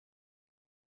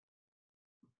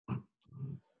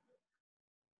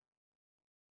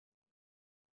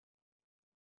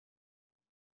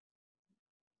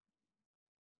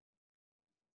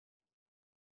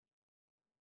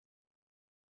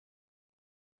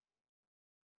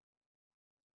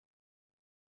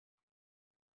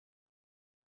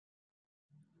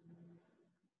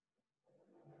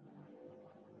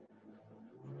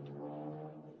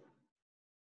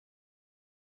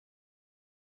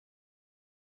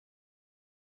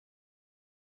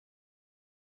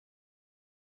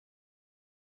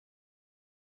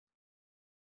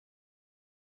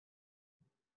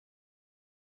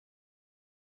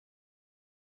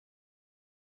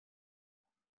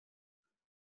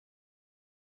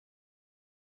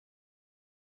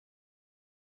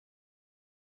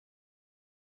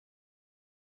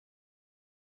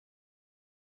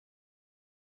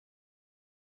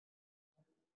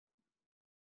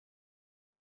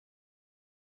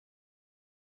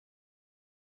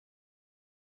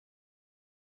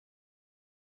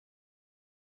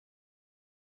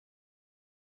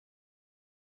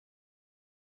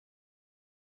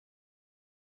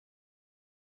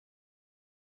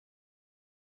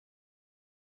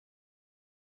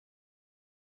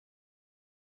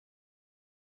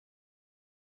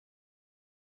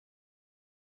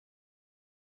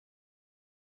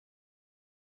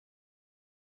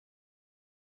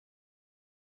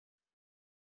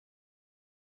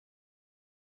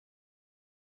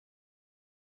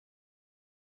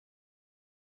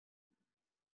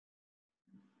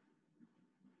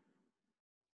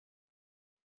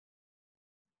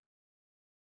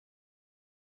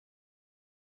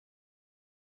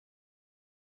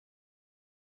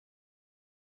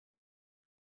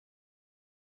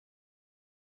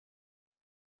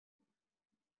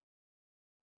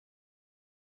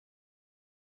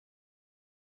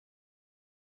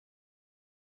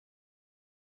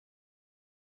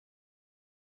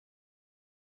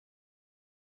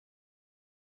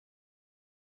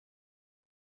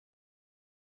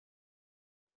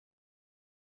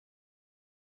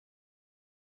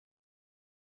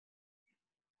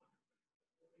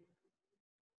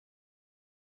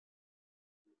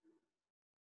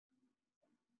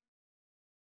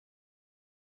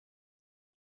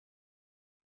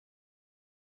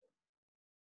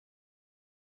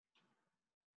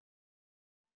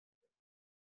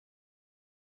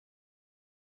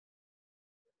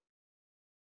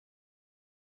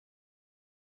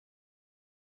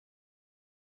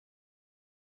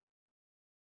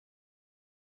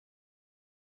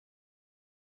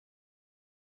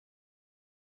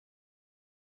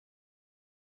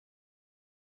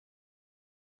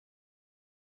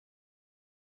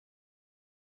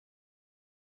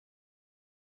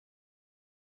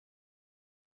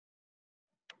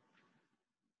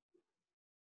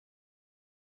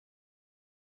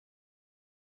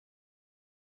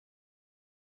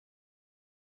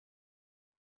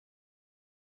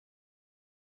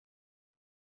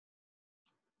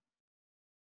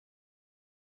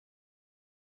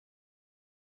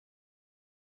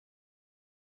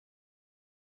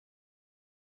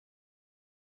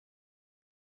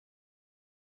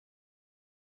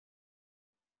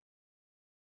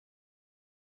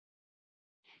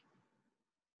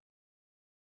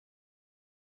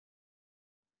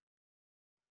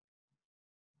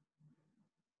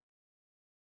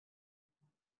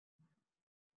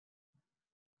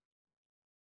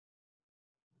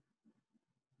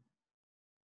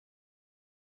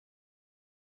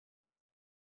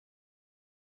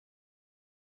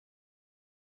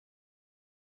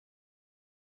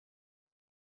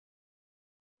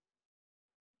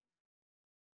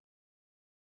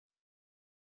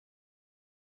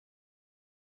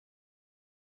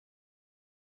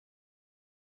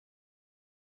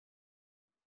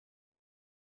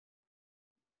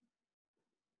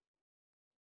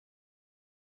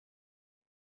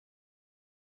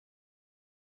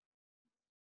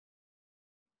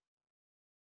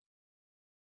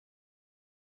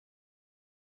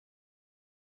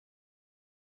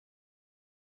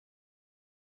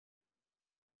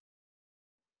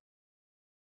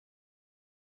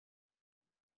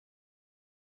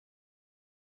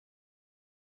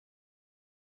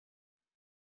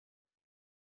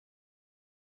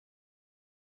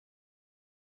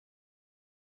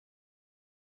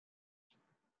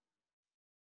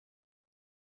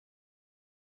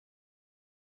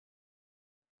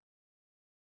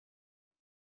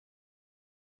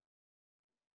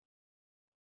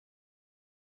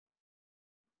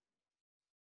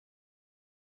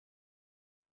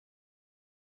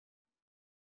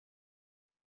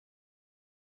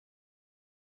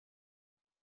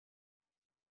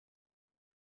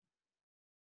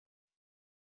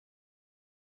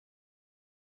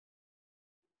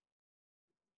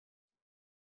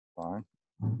 fine.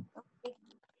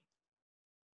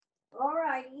 All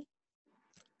righty.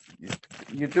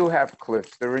 You do have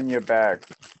clips. They're in your bag.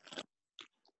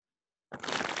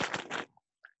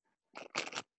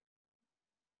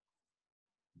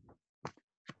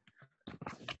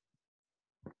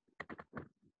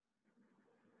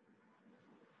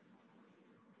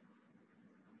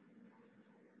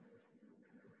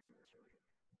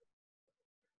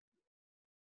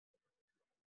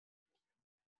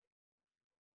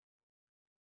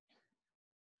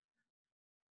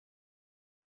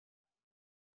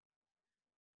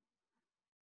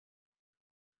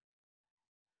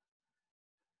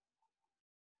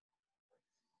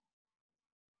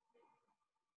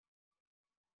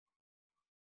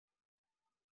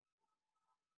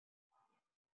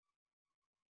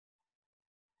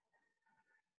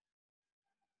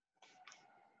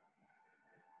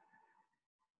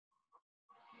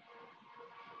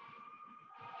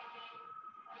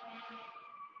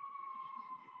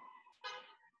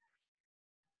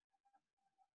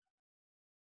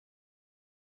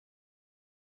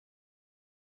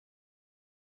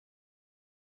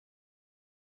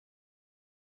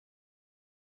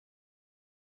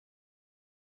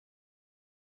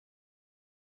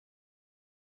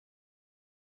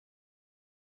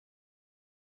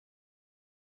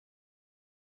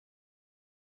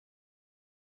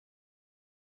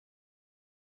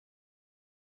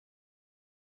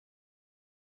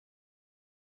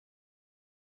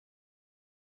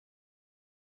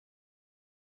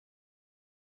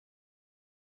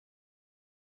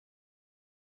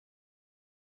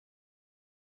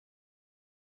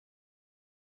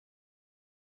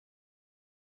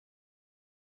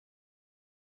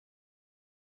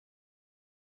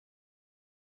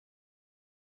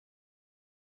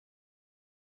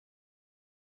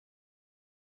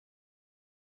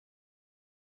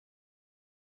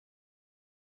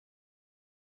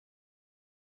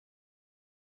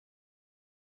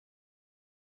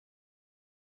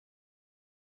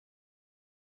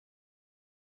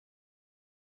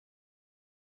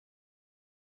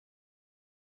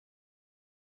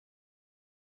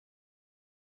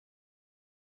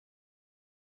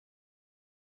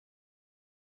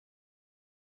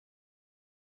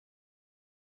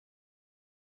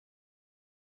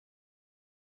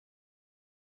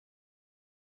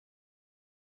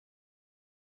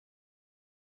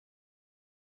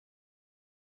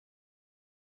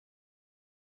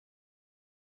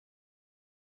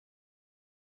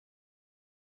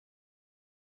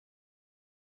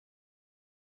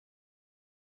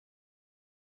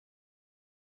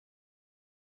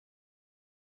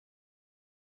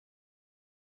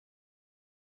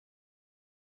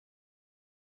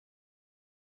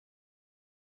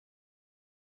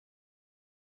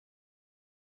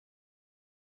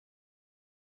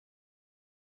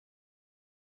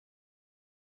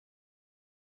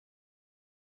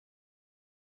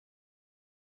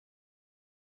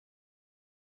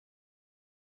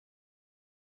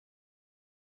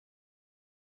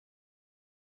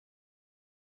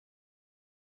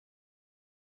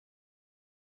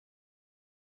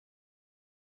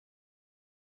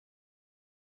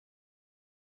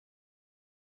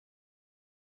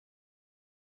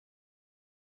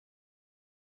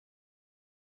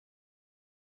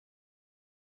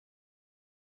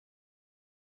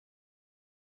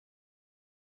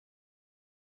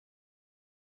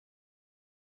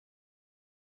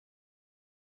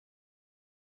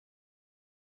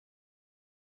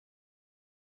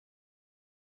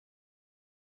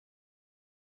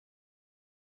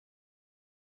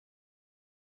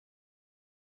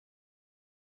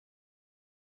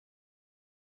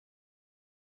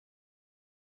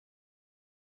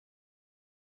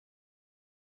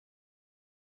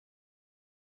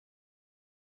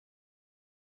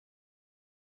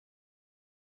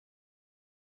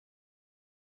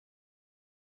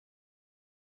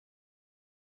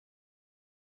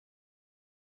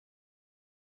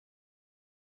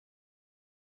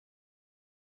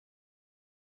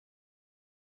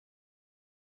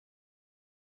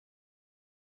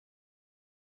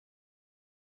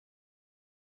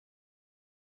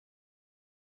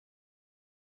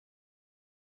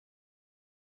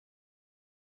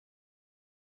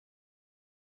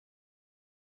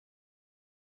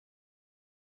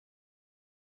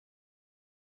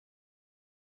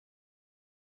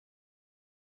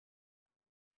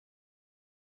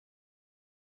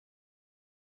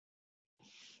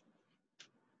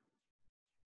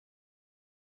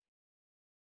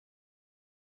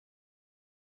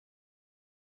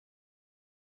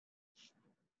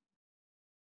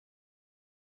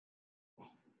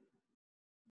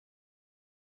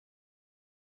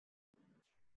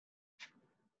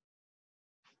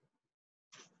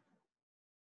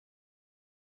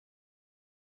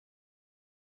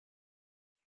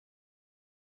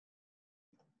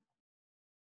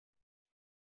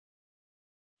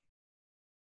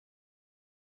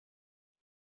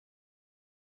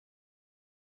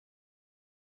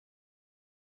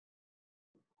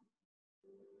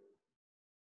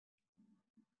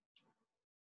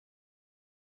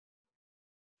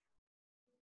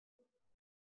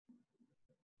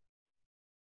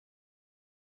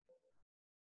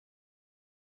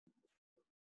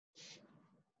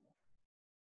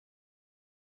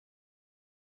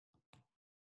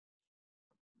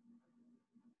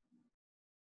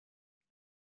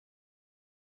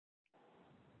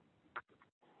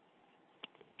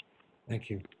 Thank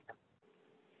you.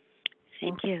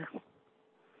 Thank you.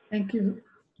 Thank you,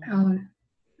 Alan.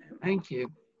 Thank you. It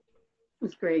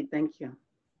was great. Thank you.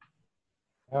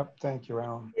 Yep, thank you,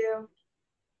 Alan. You.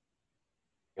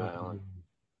 Alan.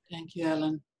 Thank you,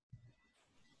 Alan.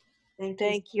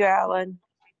 Thank you, Alan.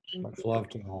 Much love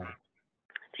to all.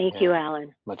 Thank you,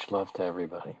 Alan. Much love to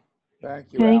everybody.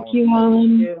 Thank you, Thank Alan. you,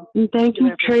 Alan. And thank you,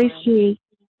 everyone. Tracy.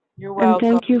 You're And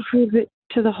welcome. thank you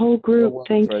to the whole group.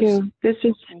 welcome, Thank Tracy. you. This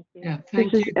is Yeah, this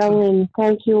thank is you. Ellen.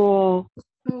 Thank you all.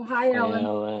 Oh, hi, Ellen.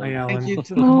 Hi, Alan. Thank you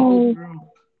to the whole Oh, group.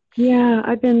 yeah.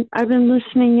 I've been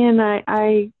listening in.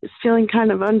 I was feeling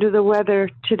kind of under the weather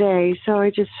today, so I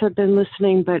just have been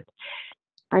listening. But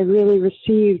I really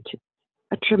received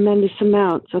a tremendous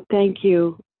amount. So thank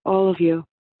you, all of you.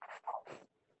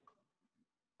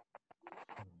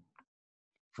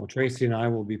 Well, Tracy and I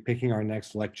will be picking our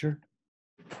next lecture.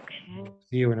 Okay.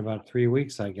 See you in about 3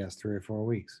 weeks, I guess, 3 or 4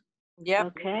 weeks. Yep.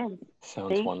 Okay.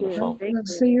 Sounds Thank wonderful. you. We'll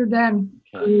see you then.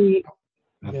 Great.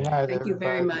 Good night, Thank you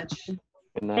very everybody. much.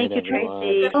 Good night, Thank you, everyone.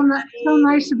 Tracy. So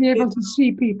nice to be able to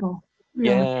see people.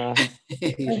 Really. Yeah,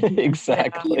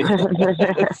 exactly.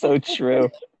 It's so true.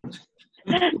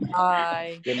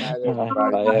 Bye. Good night, Bye,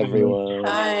 everybody. bye, everyone.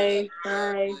 Bye.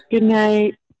 Bye. Good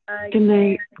night. Good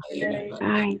night. Bye, everybody.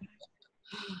 Bye.